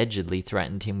had allegedly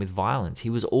threatened him with violence. He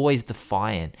was always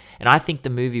defiant. And I think the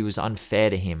movie was unfair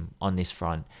to him on this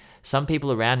front. Some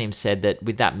people around him said that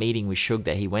with that meeting with Suge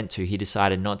that he went to, he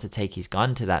decided not to take his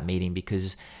gun to that meeting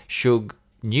because he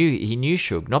knew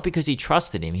Suge. Not because he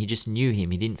trusted him, he just knew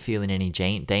him. He didn't feel in any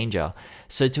danger.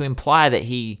 So to imply that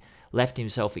he left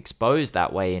himself exposed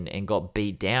that way and got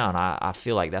beat down, I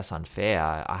feel like that's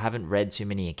unfair. I haven't read too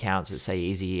many accounts that say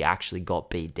Eazy actually got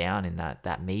beat down in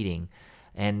that meeting.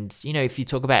 And, if you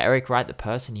talk about Eric Wright, the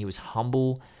person, he was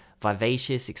humble,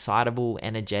 vivacious, excitable,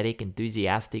 energetic,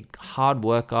 enthusiastic, hard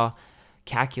worker,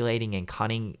 calculating and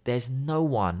cunning. There's no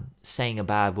one saying a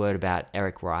bad word about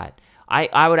Eric Wright.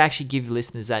 I would actually give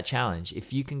listeners that challenge.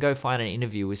 If you can go find an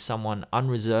interview with someone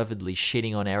unreservedly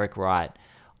shitting on Eric Wright,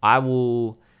 I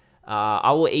will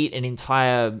eat an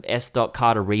entire S.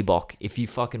 Carter Reebok if you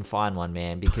fucking find one,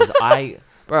 man. Because I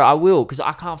will, because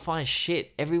I can't find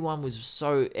shit. Everyone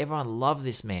loved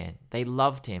this man. They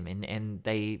loved him and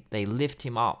they lift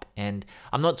him up. And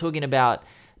I'm not talking about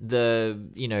the,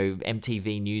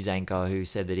 MTV news anchor who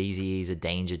said that Eazy is a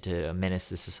danger to a menace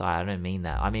to society. I don't mean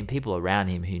that. I mean people around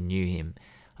him who knew him.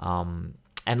 And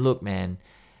look, man,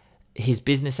 his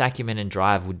business acumen and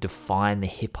drive would define the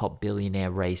hip-hop billionaire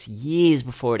race years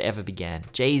before it ever began.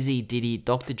 Jay-Z, Diddy,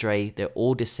 Dr. Dre, they're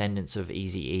all descendants of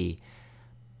Eazy-E.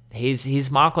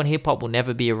 His mark on hip-hop will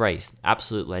never be erased.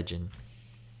 Absolute legend.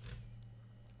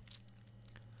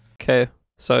 Okay,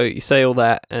 so you say all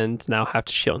that and now have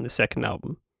to shit on the second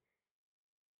album.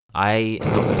 I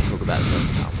am not going to talk about the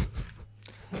second album.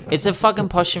 It's a fucking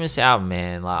posthumous album,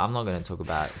 man. Like, I'm not going to talk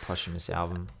about a posthumous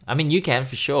album. I mean, you can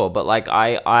for sure, but like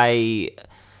I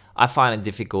find it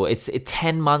difficult. It's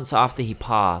 10 months after he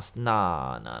passed.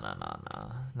 Nah.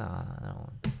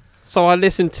 So I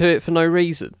listened to it for no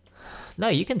reason. No,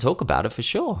 you can talk about it for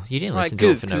sure. You didn't listen to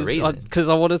it for no reason. Because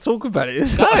I want to talk about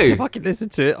it. Go. I fucking listen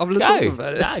to it. I'm going to talk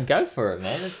about it. Nah, go for it,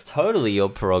 man. It's totally your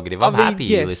prerogative. I'm happy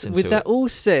you listened to it. With that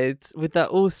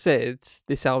all said,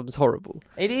 this album's horrible.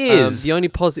 It is. The only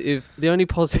positive the only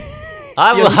positive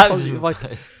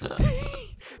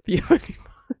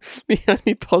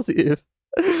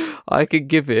I could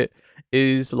give it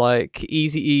is like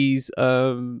Eazy-E's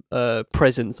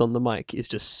presence on the mic is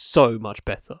just so much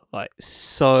better. Like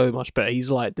so much better. He's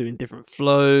like doing different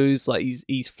flows. Like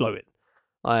he's flowing.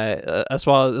 That's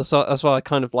why I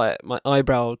kind of like my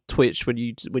eyebrow twitched when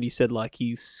you said like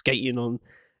he's skating on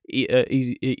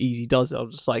Eazy does it.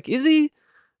 I'm just like, is he?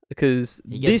 Because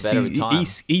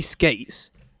he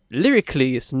skates.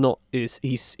 Lyrically, it's not.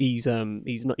 He's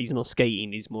not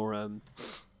skating. He's more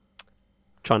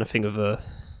trying to think of a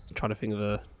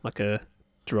like a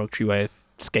derogatory way of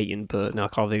skating, but now I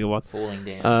can't think of one. Falling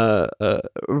down.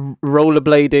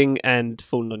 Rollerblading and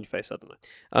falling on your face. I don't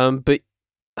know.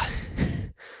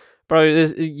 But Bro,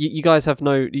 you guys have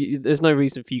there's no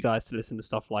reason for you guys to listen to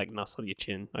stuff like Nuts on Your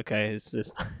Chin, okay? It's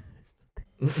just,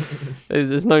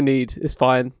 there's no need. It's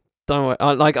fine. Don't worry.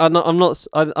 I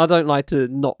don't like to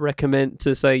not recommend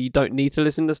to say you don't need to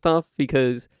listen to stuff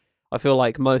because I feel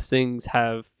like most things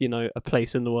have, a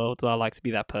place in the world. I like to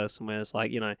be that person where it's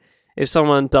like, if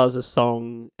someone does a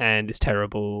song and it's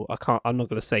terrible, I'm not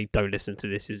gonna say don't listen to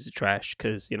this. This is trash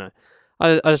because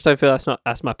I just don't feel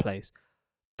that's my place.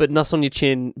 But Nuts on Your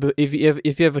Chin. But if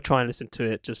you ever try and listen to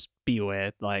it, just be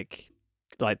aware. Like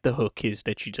the hook is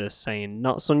literally just saying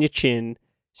nuts on your chin.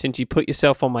 Since you put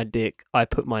yourself on my dick, I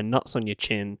put my nuts on your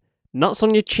chin. Nuts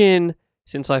on your chin.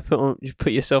 Since you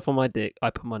put yourself on my dick,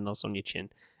 I put my nuts on your chin.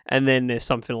 And then there's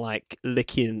something like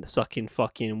licking, sucking,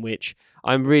 fucking, which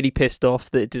I'm really pissed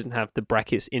off that it doesn't have the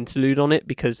brackets interlude on it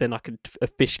because then I could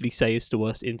officially say it's the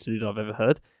worst interlude I've ever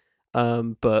heard.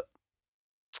 But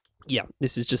yeah,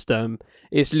 this is just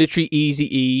it's literally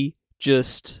Eazy-E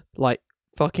just like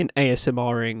fucking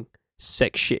ASMRing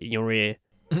sex shit in your ear.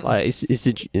 Like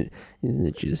isn't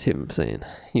it just him saying,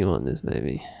 "You want this,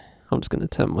 baby?" I'm just gonna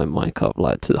turn my mic up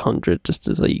like to 100 just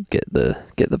so you get the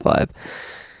vibe.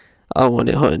 I want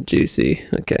it hot and juicy.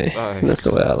 Okay, that's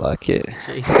the way I like it.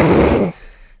 Jesus.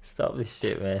 Stop this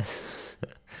shit, man. This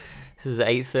is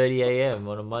 8:30 a.m.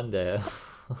 on a Monday.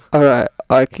 All right,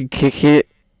 I can kick it.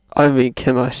 I mean,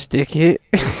 can I stick it?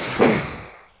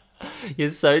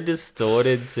 You're so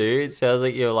distorted too. It sounds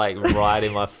like you're like right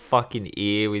in my fucking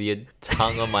ear with your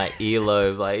tongue on my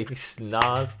earlobe. Like, it's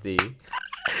nasty.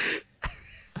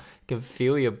 I can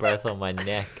feel your breath on my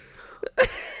neck.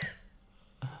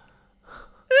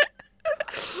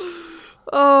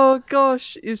 Oh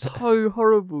gosh, it's so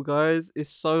horrible, guys. It's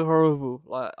so horrible.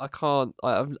 Like, I can't.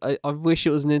 I wish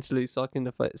it was an interlude so I can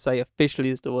say officially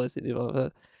it's the worst interlude I've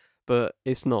heard. But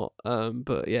it's not.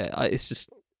 But yeah, it's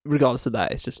just, regardless of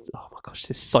that, it's just, oh my gosh,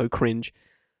 this is so cringe.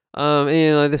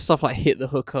 There's stuff like Hit the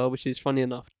Hooker, which is funny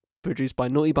enough produced by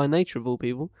Naughty by Nature of all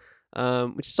people,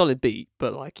 which is a solid beat,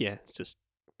 but like, yeah, it's just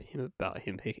him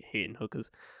hitting hookers.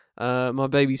 My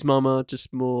Baby's Mama,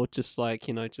 just more, just like,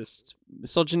 just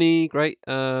misogyny, great.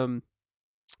 But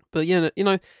yeah,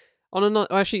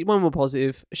 actually, one more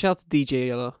positive. Shout out to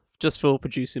DJ Ella just for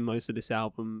producing most of this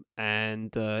album,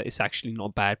 and it's actually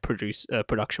not bad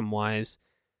production wise.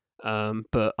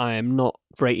 But I am not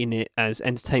rating it as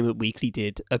Entertainment Weekly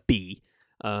did a B.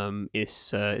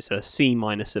 It's a C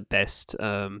minus at best.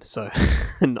 So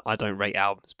I don't rate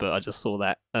albums, but I just saw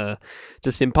that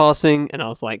just in passing, and I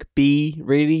was like, B,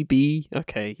 really? B?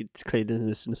 Okay, it's clearly doesn't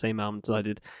listen to the same album as I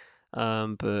did.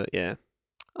 But yeah,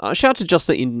 shout out to Just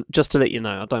to Let You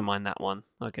Know. I don't mind that one.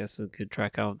 I guess a good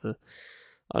track out of the.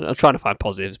 I'm trying to find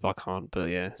positives, but I can't. But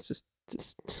yeah, it's just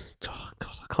oh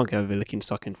god, I can't get over licking,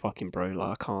 sucking, fucking, bro.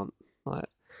 Like, I can't. Like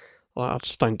I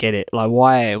just don't get it. Like,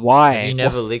 why? Have you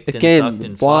never licked and sucked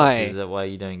and fucked? Is that why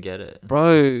you don't get it?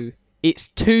 Bro, it's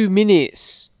 2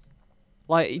 minutes.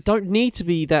 Like, it don't need to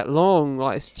be that long.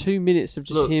 Like, it's 2 minutes of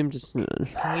just him just...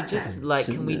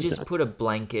 Can we just put a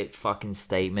blanket fucking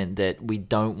statement that we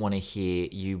don't want to hear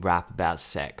you rap about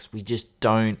sex? We just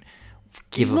don't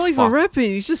give He's a not fuck. even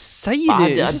rapping. He's just saying it. I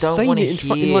He's don't just saying wanna it in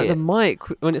fucking, like, the mic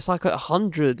when it's like at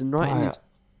 100 and right in his...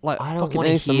 Like, I don't want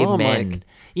to hear men.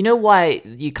 You know why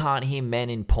you can't hear men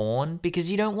in porn?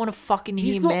 Because you don't want to fucking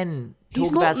hear men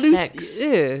talk about sex.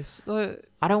 Yes. Like,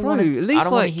 I don't want to. At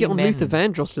least like get on Luther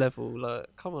Vandross level. Like,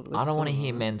 come on. I don't want to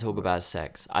hear men talk about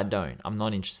sex. I don't. I'm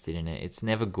not interested in it. It's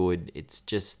never good. It's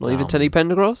just not even Teddy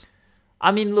Pendergrass.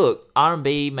 I mean, look,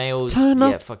 R&B males. Turn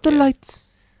off the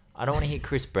lights. I don't want to hear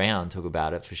Chris Brown talk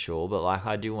about it for sure, but like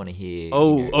I do want to hear.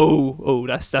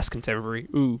 That's contemporary.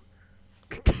 Ooh.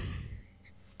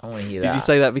 I want to hear that. Did you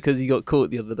say that because he got caught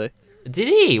the other day? Did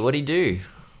he? What'd he do?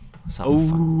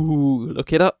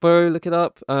 Look it up, bro. Look it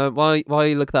up. While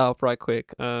you look that up right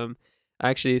quick.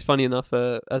 Actually, it's funny enough.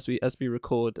 As we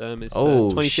record, it's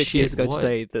 26 years ago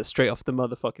today that Straight Off the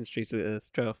Motherfucking Streets,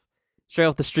 straight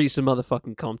off the streets of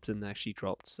motherfucking Compton actually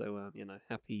dropped. So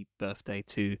happy birthday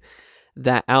to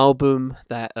that album.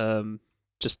 That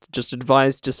just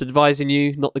advising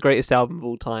you, not the greatest album of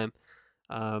all time.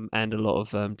 And a lot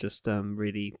of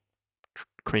really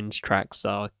cringe tracks that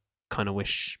I kind of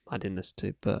wish I didn't listen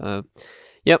to. But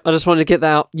yep, I just wanted to get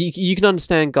that out. You can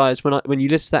understand, guys, when you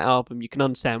listen to that album, you can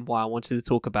understand why I wanted to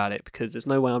talk about it, because there's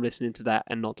no way I'm listening to that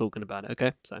and not talking about it.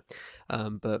 Okay, so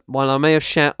but while I may have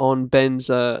shat on Ben's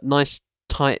nice,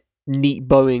 tight, neat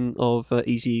bowing of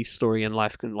Eazy story and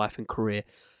life and career,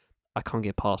 I can't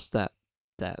get past that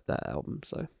album,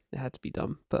 so it had to be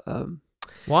done. But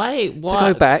why to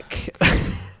go back?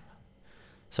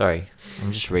 Sorry,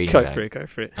 I'm just reading. Go back.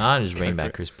 for it. I'm just reading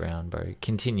back Chris Brown, bro.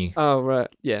 Continue. Oh right,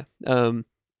 yeah.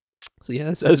 So yeah,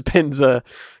 as Ben's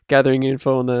gathering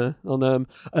info on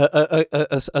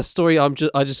a story,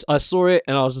 I saw it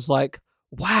and I was just like,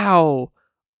 wow,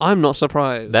 I'm not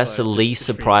surprised. That's So the it's least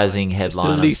really surprising funny. It's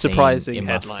headline the least I've seen surprising in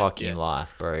headline, my fucking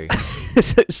life, bro.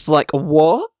 It's like,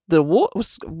 what? The what?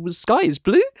 Sky is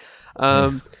blue?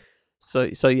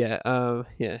 So yeah,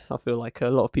 I feel like a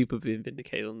lot of people have been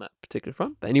vindicated on that particular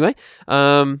front. But anyway,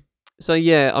 so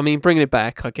yeah, I mean, bringing it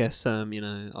back, I guess, I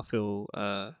feel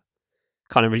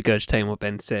kind of regurgitating what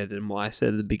Ben said and what I said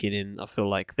at the beginning. I feel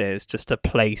like there's just a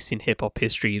place in hip hop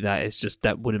history that is just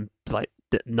that wouldn't like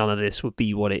that none of this would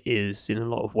be what it is in a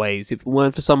lot of ways if it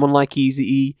weren't for someone like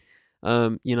Eazy-E.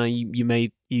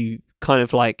 You kind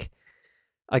of like,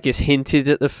 I guess, hinted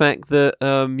at the fact that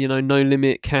No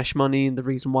Limit, Cash Money, and the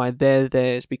reason why they're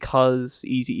there is because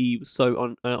Eazy-E was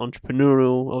so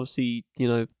entrepreneurial. Obviously,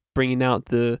 bringing out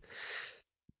the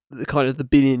kind of the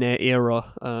billionaire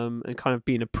era, and kind of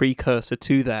being a precursor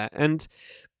to that. And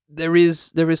there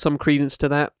is some credence to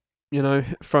that.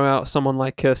 Throw out someone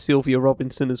like Sylvia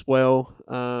Robinson as well,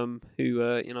 who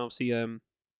obviously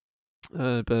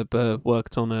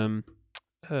worked on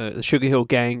the Sugar Hill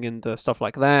Gang and stuff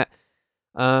like that.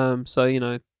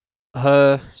 So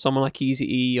her, someone like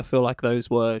Eazy-E, I feel like those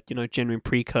were genuine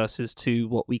precursors to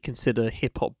what we consider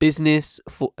hip hop business,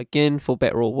 for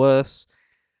better or worse.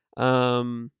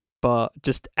 But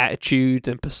just attitude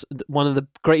and one of the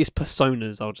greatest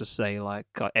personas, I'll just say, like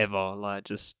ever. Like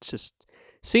just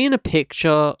seeing a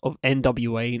picture of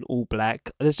NWA in all black,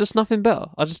 there's just nothing better.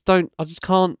 I just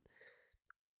can't.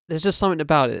 There's just something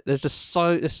about it. There's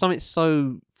something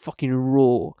so fucking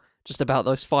raw just about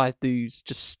those 5 dudes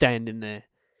just standing there,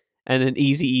 and then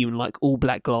Eazy-E in like all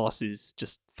black glasses,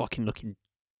 just fucking looking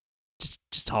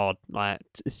just hard. Like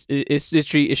it's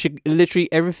literally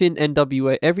everything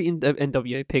NWA, every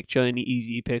NWA picture, any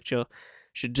Eazy picture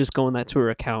should just go on that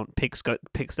Twitter account. Pics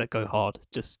that go hard.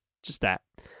 Just that.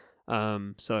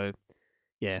 So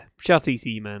yeah, shout out to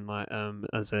Eazy, man. Like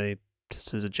as a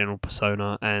general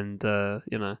persona, and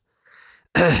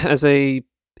as a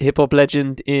hip hop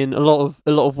legend in a lot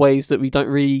of ways that we don't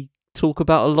really talk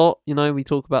about a lot. We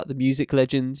talk about the music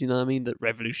legends. That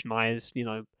revolutionized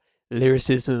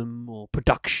lyricism or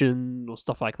production or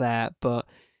stuff like that. But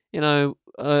this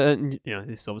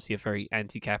is obviously a very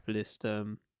anti-capitalist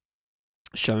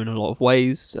show in a lot of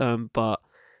ways. But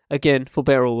again, for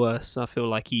better or worse, I feel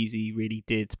like Eazy really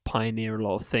did pioneer a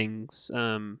lot of things,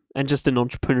 and just an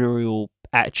entrepreneurial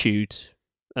attitude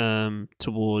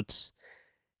towards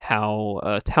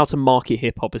how to market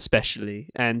hip hop, especially.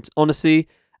 And honestly,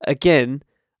 again,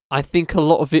 I think a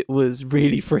lot of it was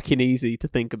really freaking easy to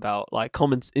think about. Like,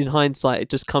 in hindsight, it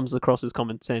just comes across as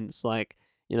common sense. Like,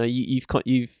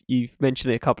 you've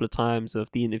mentioned it a couple of times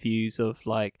of the interviews of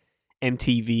like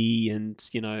MTV and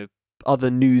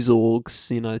other news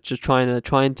orgs. Just trying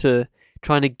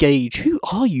to gauge, who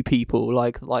are you people?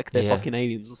 Like they're fucking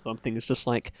aliens or something. It's just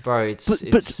like, bro,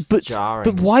 it's jarring.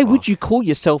 But why would you call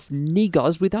yourself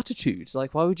niggas with attitude?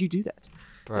 Like, why would you do that?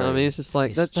 Bro, It's just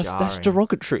like that's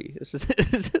derogatory. It's just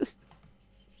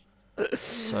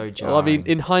so jarring. Well, I mean,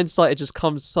 in hindsight, it just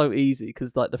comes so easy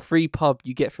because like the free pub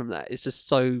you get from that is just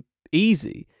so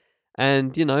easy,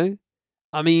 and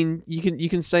I mean, you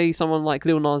can say someone like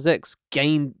Lil Nas X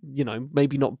gained,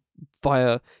 maybe not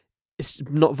via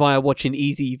watching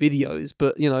Eazy videos,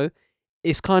 but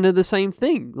it's kind of the same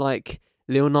thing. Like,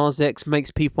 Lil Nas X makes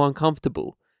people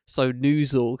uncomfortable, so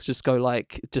news orgs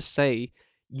just say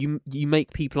you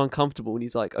make people uncomfortable, and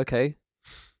he's like, okay,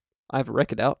 I have a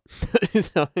record out.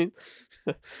 So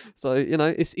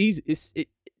it's easy.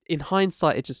 In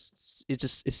hindsight, it just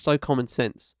it's so common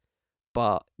sense,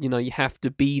 but you have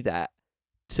to be that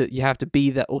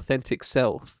authentic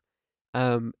self,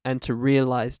 and to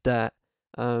realize that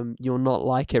you're not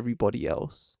like everybody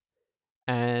else.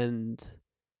 And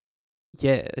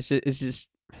yeah,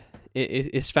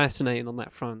 it's fascinating on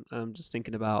that front. Just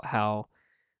thinking about how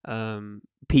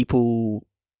people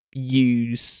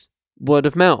use word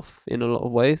of mouth in a lot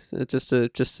of ways, just to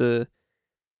that's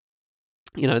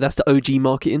the OG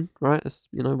marketing, right?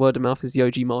 Word of mouth is the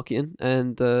OG marketing,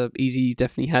 and Eazy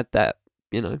definitely had that,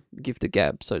 gift of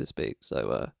gab, so to speak.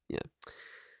 So yeah,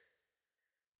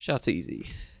 shout out to Eazy.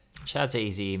 Shout out to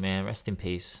Eazy, man. Rest in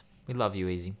peace. We love you,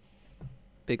 Eazy.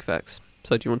 Big facts.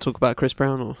 So do you want to talk about Chris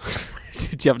Brown, or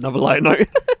do you have another light note?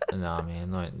 Nah, man.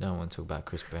 No, don't want to talk about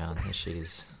Chris Brown. That shit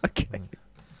is... Okay.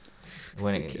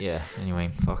 Yeah,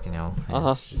 anyway, fucking hell.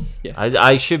 Yeah.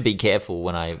 I should be careful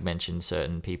when I mention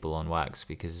certain people on Wax,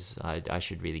 because I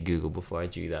should really Google before I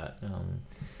do that.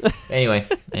 Anyway.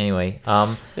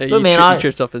 Yeah, Look, man, you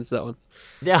tripped up into that one.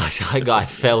 Yeah, I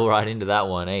fell right into that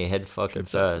one. Hey, head fucking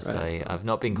Trips up first. right. I've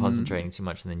not been concentrating too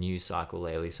much on the news cycle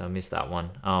lately, so I missed that one.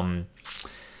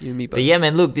 You and me both. But yeah,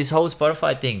 man, look, this whole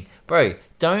Spotify thing, bro.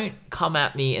 Don't come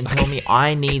at me and tell me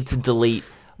I need to delete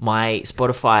my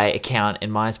Spotify account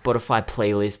and my Spotify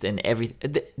playlist and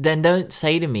everything. Then don't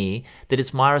say to me that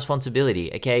it's my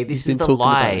responsibility. Okay, this You've is been the talking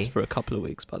about lie. this for a couple of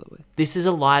weeks, by the way. This is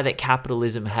a lie that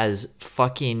capitalism has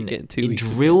fucking You're getting 2 weeks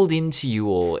drilled into you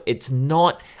all. It's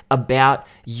not about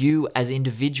you as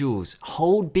individuals.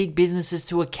 Hold big businesses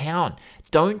to account.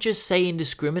 Don't just say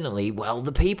indiscriminately, well,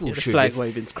 the people Yeah, the should. flag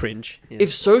waving's cringe. Yeah.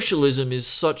 If socialism is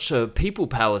such a people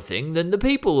power thing, then the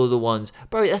people are the ones.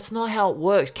 Bro, that's not how it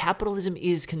works. Capitalism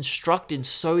is constructed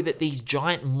so that these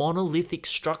giant monolithic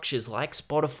structures like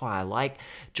Spotify, like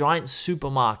giant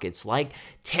supermarkets, like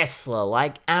Tesla,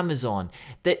 like Amazon,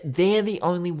 that they're the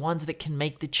only ones that can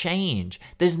make the change.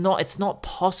 It's not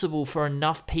possible for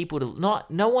enough people to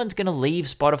no one's gonna leave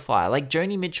Spotify. Like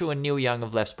Joni Mitchell and Neil Young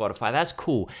have left Spotify. That's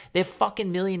cool. They're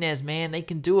fucking millionaires, man. They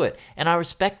can do it. And I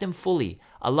respect them fully.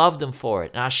 I love them for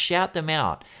it. And I shout them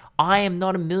out. I am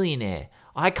not a millionaire.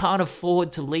 I can't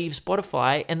afford to leave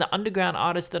Spotify, and the underground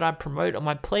artists that I promote on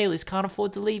my playlist can't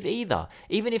afford to leave either.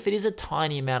 Even if it is a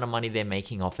tiny amount of money they're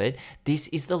making off it, this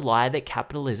is the lie that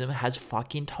capitalism has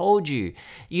fucking told you.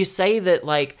 You say that,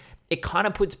 like, it kind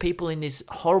of puts people in this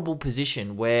horrible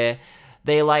position where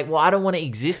they're like, well, I don't want to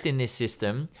exist in this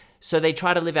system. So they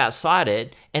try to live outside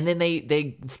it, and then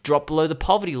they drop below the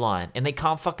poverty line, and they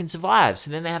can't fucking survive. So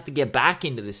then they have to get back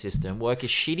into the system, work a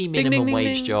shitty minimum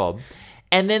wage job.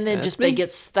 And then that's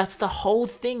the whole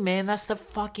thing, man. That's the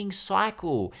fucking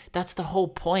cycle. That's the whole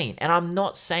point. And I'm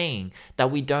not saying that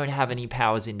we don't have any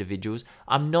power as individuals.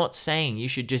 I'm not saying you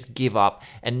should just give up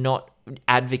and not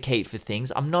advocate for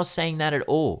things. I'm not saying that at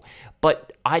all.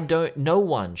 But no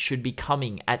one should be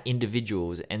coming at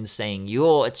individuals and saying,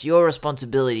 it's your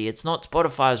responsibility. It's not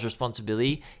Spotify's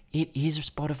responsibility. It is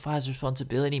Spotify's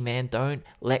responsibility, man. Don't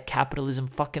let capitalism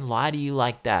fucking lie to you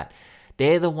like that.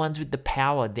 They're the ones with the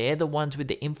power. They're the ones with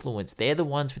the influence. They're the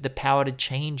ones with the power to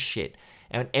change shit.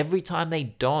 And every time they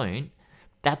don't,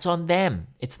 that's on them.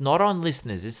 It's not on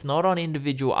listeners. It's not on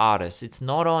individual artists. It's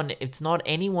not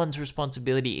anyone's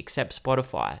responsibility except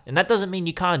Spotify. And that doesn't mean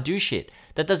you can't do shit.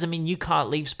 That doesn't mean you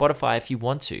can't leave Spotify if you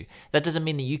want to. That doesn't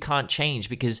mean that you can't change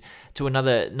to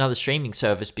another streaming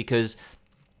service because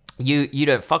you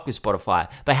don't fuck with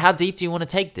Spotify. But how deep do you want to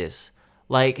take this?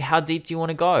 Like, how deep do you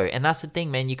want to go? And that's the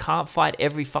thing, man. You can't fight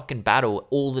every fucking battle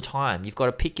all the time. You've got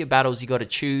to pick your battles. You got to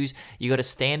choose. You got to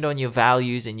stand on your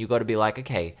values, and you got to be like,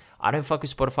 okay, I don't fuck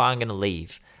with Spotify. I'm gonna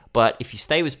leave. But if you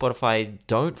stay with Spotify,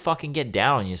 don't fucking get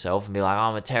down on yourself and be like,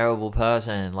 I'm a terrible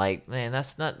person. Like, man,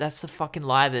 that's the fucking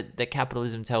lie that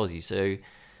capitalism tells you. So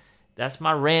that's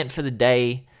my rant for the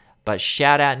day. But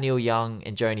shout out Neil Young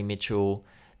and Joni Mitchell.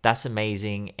 That's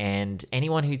amazing. And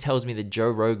anyone who tells me that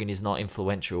Joe Rogan is not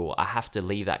influential, I have to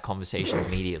leave that conversation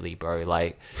immediately, bro.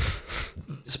 Like,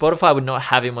 Spotify would not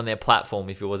have him on their platform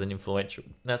if it wasn't influential.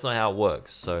 That's not how it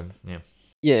works. So, yeah.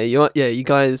 You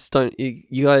guys don't.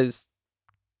 You guys,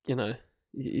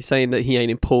 you're saying that he ain't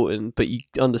important, but you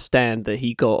understand that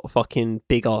he got a fucking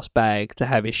big ass bag to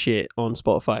have his shit on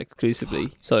Spotify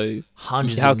exclusively. So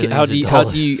hundreds of millions of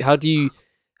dollars.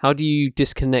 How do you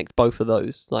disconnect both of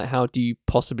those? Like, how can you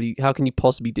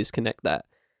possibly disconnect that?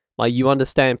 Like, you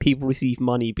understand people receive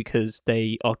money because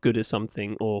they are good at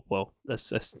something, or, well,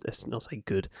 let's not say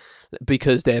good,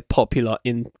 because they're popular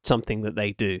in something that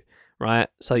they do, right?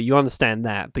 So you understand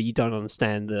that, but you don't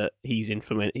understand that he's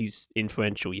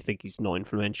influential. You think he's not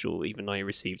influential, even though he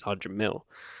received 100 mil.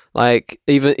 Like,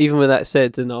 even with that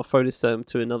said, and I'll throw this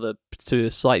to a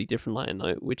slightly different line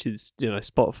note, which is,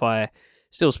 Spotify.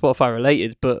 Still Spotify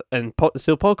related, but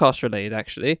still podcast related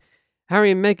actually.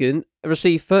 Harry and Meghan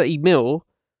received 30 mil,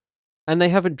 and they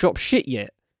haven't dropped shit yet.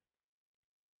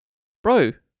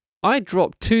 Bro, I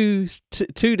drop 2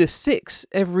 to 6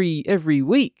 every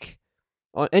week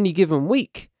on any given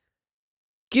week.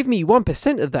 Give me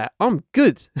 1% of that, I'm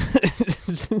good.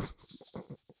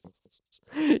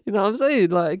 You know what I'm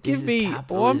saying? Like, give me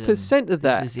 1% of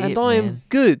that, and I am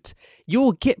good.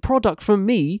 You'll get product from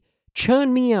me.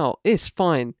 Churn me out. It's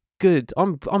fine. Good.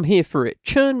 I'm here for it.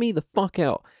 Churn me the fuck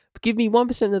out. But give me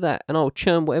 1% of that and I'll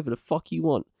churn whatever the fuck you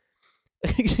want.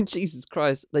 Jesus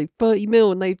Christ. They 30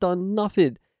 mil and they've done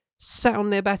nothing. Sat on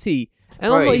their batty.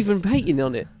 And I'm not even hating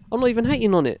on it.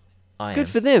 Good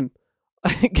for them.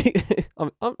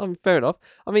 I'm fair enough.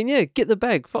 I mean, yeah, get the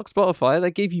bag. Fuck Spotify.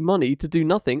 They gave you money to do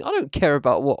nothing. I don't care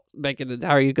about what Meghan and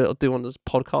Harry are going to do on this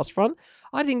podcast front.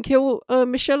 I didn't care what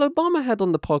Michelle Obama had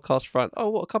on the podcast front.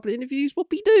 Oh, what, a couple of interviews? What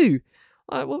we do?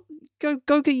 Like, well,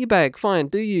 go get your bag, fine,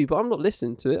 do you? But I'm not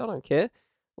listening to it. I don't care.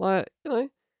 Like,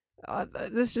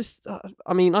 there's just.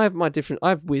 I mean, I have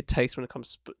weird taste when it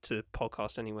comes to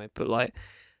podcasts anyway. But like,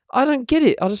 I don't get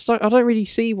it. I don't really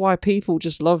see why people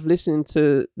just love listening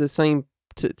to the same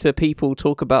to people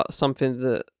talk about something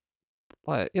that,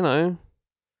 like,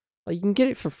 like, you can get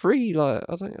it for free. Like,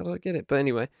 I don't get it. But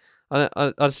anyway,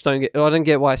 I just don't get. I don't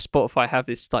get why Spotify have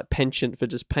this like penchant for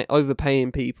just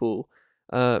overpaying people,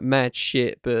 mad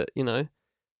shit. But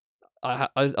I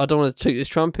don't want to toot this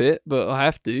trumpet, but I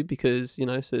have to because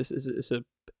so it's a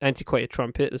antiquated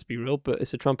trumpet. Let's be real, but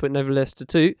it's a trumpet nevertheless to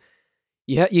toot.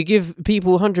 You give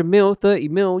people 100 mil, 30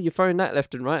 mil, you're throwing that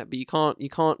left and right, but you can't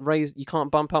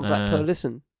bump up that per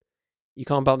listen. You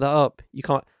can't bump that up. You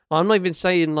can't. I'm not even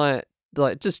saying like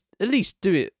just at least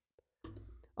do it.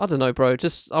 I don't know, bro.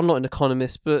 I'm not an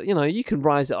economist, but you can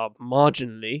rise it up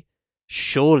marginally,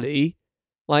 surely.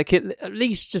 Like at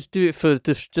least just do it for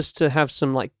just to have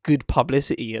some like good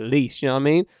publicity. At least, you know what I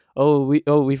mean?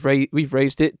 We've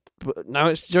raised it, but now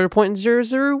it's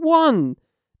 0.001.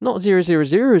 Not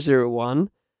 0.0001.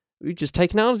 We've just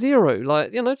taken out 0.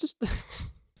 Like, just.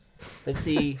 But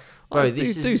see, bro,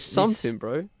 do something,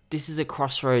 bro. This is a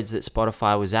crossroads that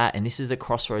Spotify was at, and this is a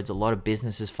crossroads a lot of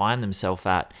businesses find themselves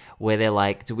at, where they're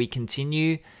like, do we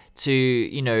continue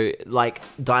to, like,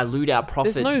 dilute our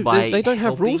profits they don't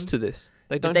have rules to this.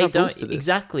 They don't have rules to this.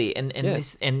 Exactly, and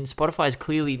Spotify has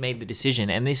clearly made the decision,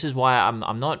 and this is why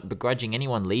I'm not begrudging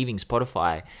anyone leaving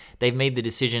Spotify. They've made the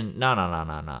decision. No.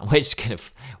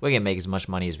 We're gonna make as much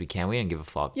money as we can. We don't give a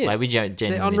fuck. Yeah. Like, we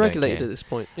genuinely they're unregulated don't care at this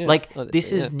point. Yeah. Like,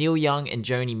 this is Neil Young and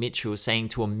Joni Mitchell saying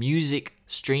to a music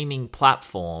streaming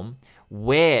platform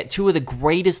where two of the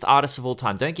greatest artists of all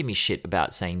time. Don't give me shit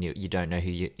about saying you don't know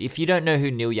if you don't know who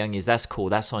Neil Young is. That's cool.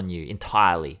 That's on you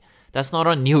entirely. That's not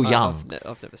on Neil Young.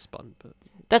 I've never spun, but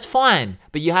that's fine.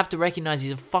 But you have to recognize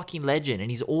he's a fucking legend, and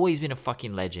he's always been a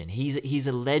fucking legend. He's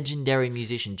a legendary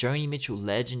musician. Joni Mitchell,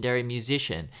 legendary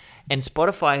musician. And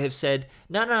Spotify have said,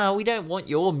 no, we don't want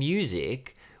your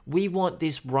music. We want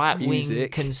this right-wing,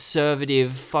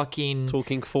 conservative, fucking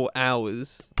talking for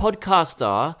hours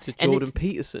podcaster to Jordan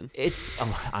Peterson.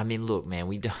 I mean, look,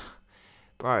 man,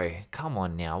 bro, come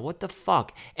on now, what the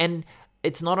fuck? And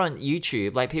it's not on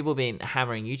YouTube. Like, people have been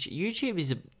hammering YouTube.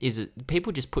 YouTube is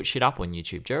people just put shit up on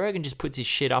YouTube. Joe Rogan just puts his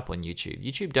shit up on YouTube.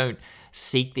 YouTube don't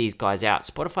seek these guys out.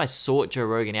 Spotify sought Joe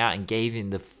Rogan out and gave him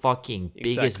the fucking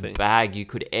biggest bag you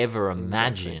could ever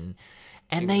imagine.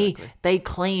 And they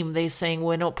claim, they're saying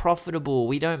we're not profitable.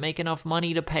 We don't make enough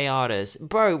money to pay artists.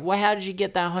 Bro, how did you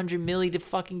get that 100 million to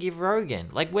fucking give Rogan?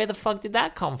 Like, where the fuck did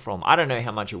that come from? I don't know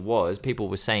how much it was. People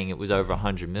were saying it was over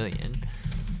 100 million.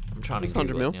 I'm trying to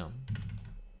Google it now.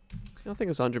 I think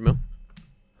it's 100 mil.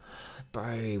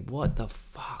 Bro, what the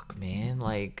fuck, man?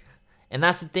 Like, and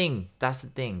that's the thing.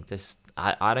 Just,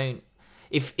 I don't.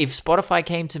 If Spotify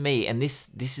came to me, and this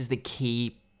is the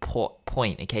key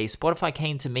point, okay? Spotify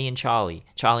came to me and Charlie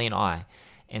and I,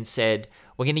 and said,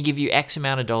 we're going to give you X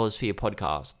amount of dollars for your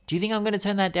podcast. Do you think I'm going to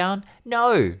turn that down?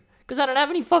 No, because I don't have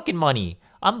any fucking money.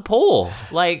 I'm poor.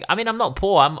 Like, I mean, I'm not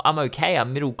poor. I'm okay.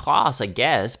 I'm middle class, I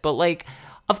guess. But like,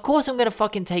 of course I'm going to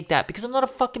fucking take that because I'm not a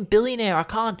fucking billionaire. I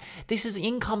can't. This is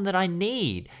income that I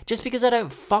need. Just because I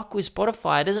don't fuck with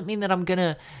Spotify doesn't mean that I'm going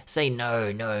to say, no,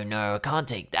 I can't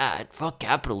take that. Fuck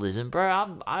capitalism,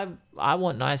 bro. I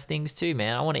want nice things too,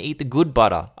 man. I want to eat the good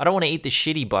butter. I don't want to eat the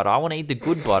shitty butter. I want to eat the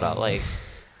good butter. Like,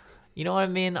 you know what I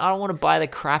mean? I don't want to buy the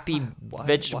crappy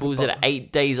vegetables that are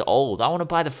 8 days old. I want to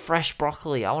buy the fresh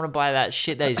broccoli. I want to buy that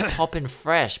shit that is popping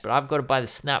fresh, but I've got to buy the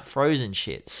snap frozen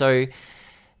shit. So,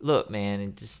 look,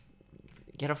 man, just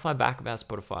get off my back about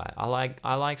Spotify. I like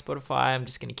Spotify. I'm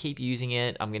just going to keep using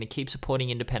it. I'm going to keep supporting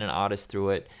independent artists through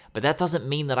it. But that doesn't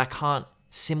mean that I can't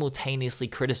simultaneously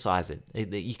criticize it.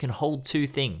 You can hold two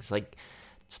things. Like,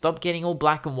 stop getting all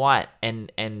black and white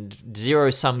and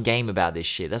zero-sum game about this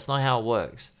shit. That's not how it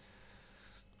works.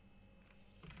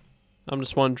 I'm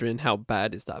just wondering how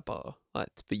bad is that bar? Like,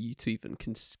 for you to even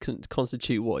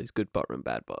constitute what is good butter and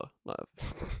bad butter. Like,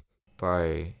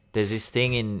 bro, there's this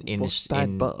thing in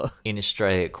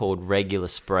Australia called regular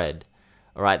spread.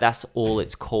 All right, that's all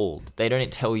it's called. They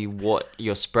don't tell you what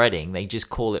you're spreading. They just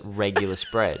call it regular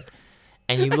spread.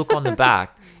 And you look on the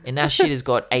back, and that shit has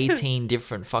got 18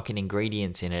 different fucking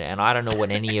ingredients in it, and I don't know what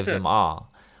any of them are.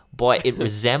 But it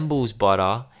resembles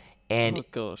butter, and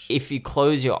if you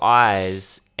close your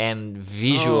eyes and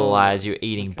visualize you're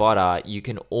eating butter, you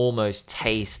can almost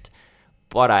taste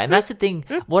butter. And that's the thing.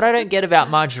 What I don't get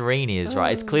about margarine is,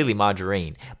 right, it's clearly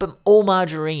margarine. But all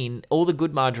margarine, all the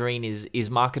good margarine is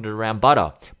marketed around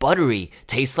butter. Buttery,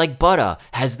 tastes like butter,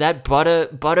 has that butter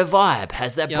vibe,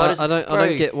 has that butter. I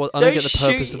don't get the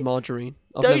purpose of margarine.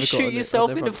 Don't shoot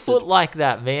yourself in the foot like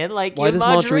that, man. Like, why does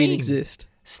margarine exist?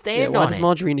 Stand why on does it.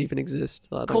 Margarine even exist?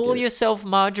 Call yourself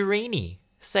margarine.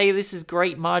 Say this is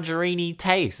great margarine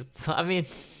taste. I mean,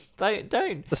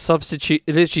 don't. A substitute.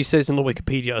 It literally says on the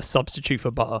Wikipedia a substitute for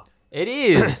butter. It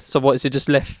is. So what is it? Just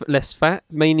less fat.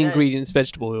 Main ingredients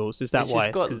vegetable oils. Is that why?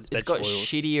 It's got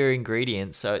shittier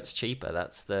ingredients, so it's cheaper.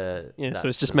 That's so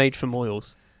it's just made from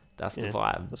oils. That's the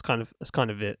vibe. That's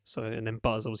kind of it. So, and then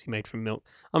butter's obviously made from milk.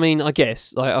 I mean, I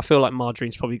guess I feel like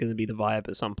margarine's probably going to be the vibe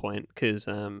at some point because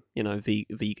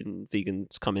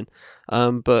vegans come in.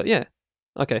 But yeah,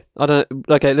 okay.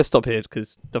 Okay, let's stop here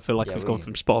because I feel like we've gone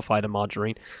from Spotify to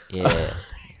margarine. Yeah.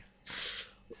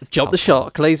 Jump the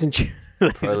shark, ladies and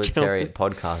gentlemen. Proletariat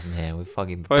podcast, man. We're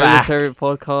fucking Proletariat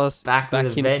podcast back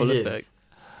with in full effect.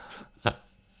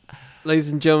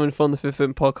 Ladies and gentlemen from the Fifth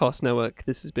Element Podcast Network,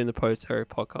 this has been the Proletariat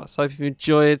Podcast. Hope you've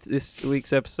enjoyed this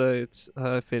week's episodes.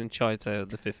 I've been Chaito of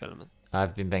the Fifth Element.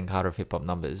 I've been Ben Carter of Hip Hop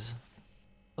Numbers.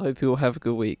 I hope you all have a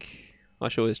good week. I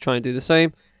shall always try and do the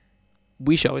same.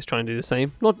 We shall always try and do the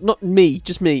same. Not me,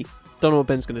 just me. Don't know what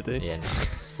Ben's going to do. Yeah, no.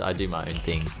 So I do my own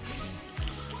thing.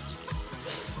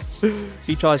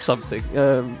 He tries something.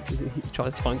 He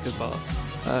tries to find good bar.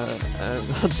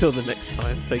 And until the next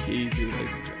time, take it easy,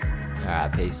 ladies and gentlemen.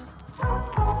 Alright, peace.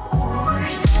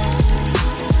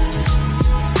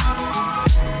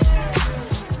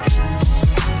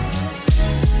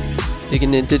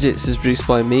 Digging in Digits is produced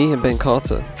by me and Ben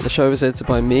Carter. The show was edited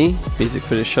by me. Music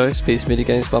for the show is Peace Mini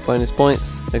Games by Bonus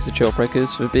Points. Thanks to Chill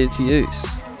Breakers for beer to use.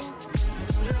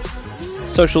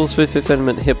 Socials for Fifth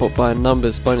Element, Hip Hop by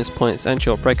Numbers, Bonus Points, and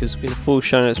Chill Breakers will be in full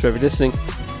show notes for every listening.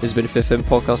 This has been a Fifth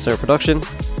Element Podcast Network production.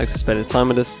 Thanks for spending time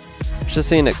with us. Shall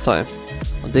see you next time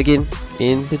on Digging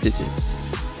in the Digits.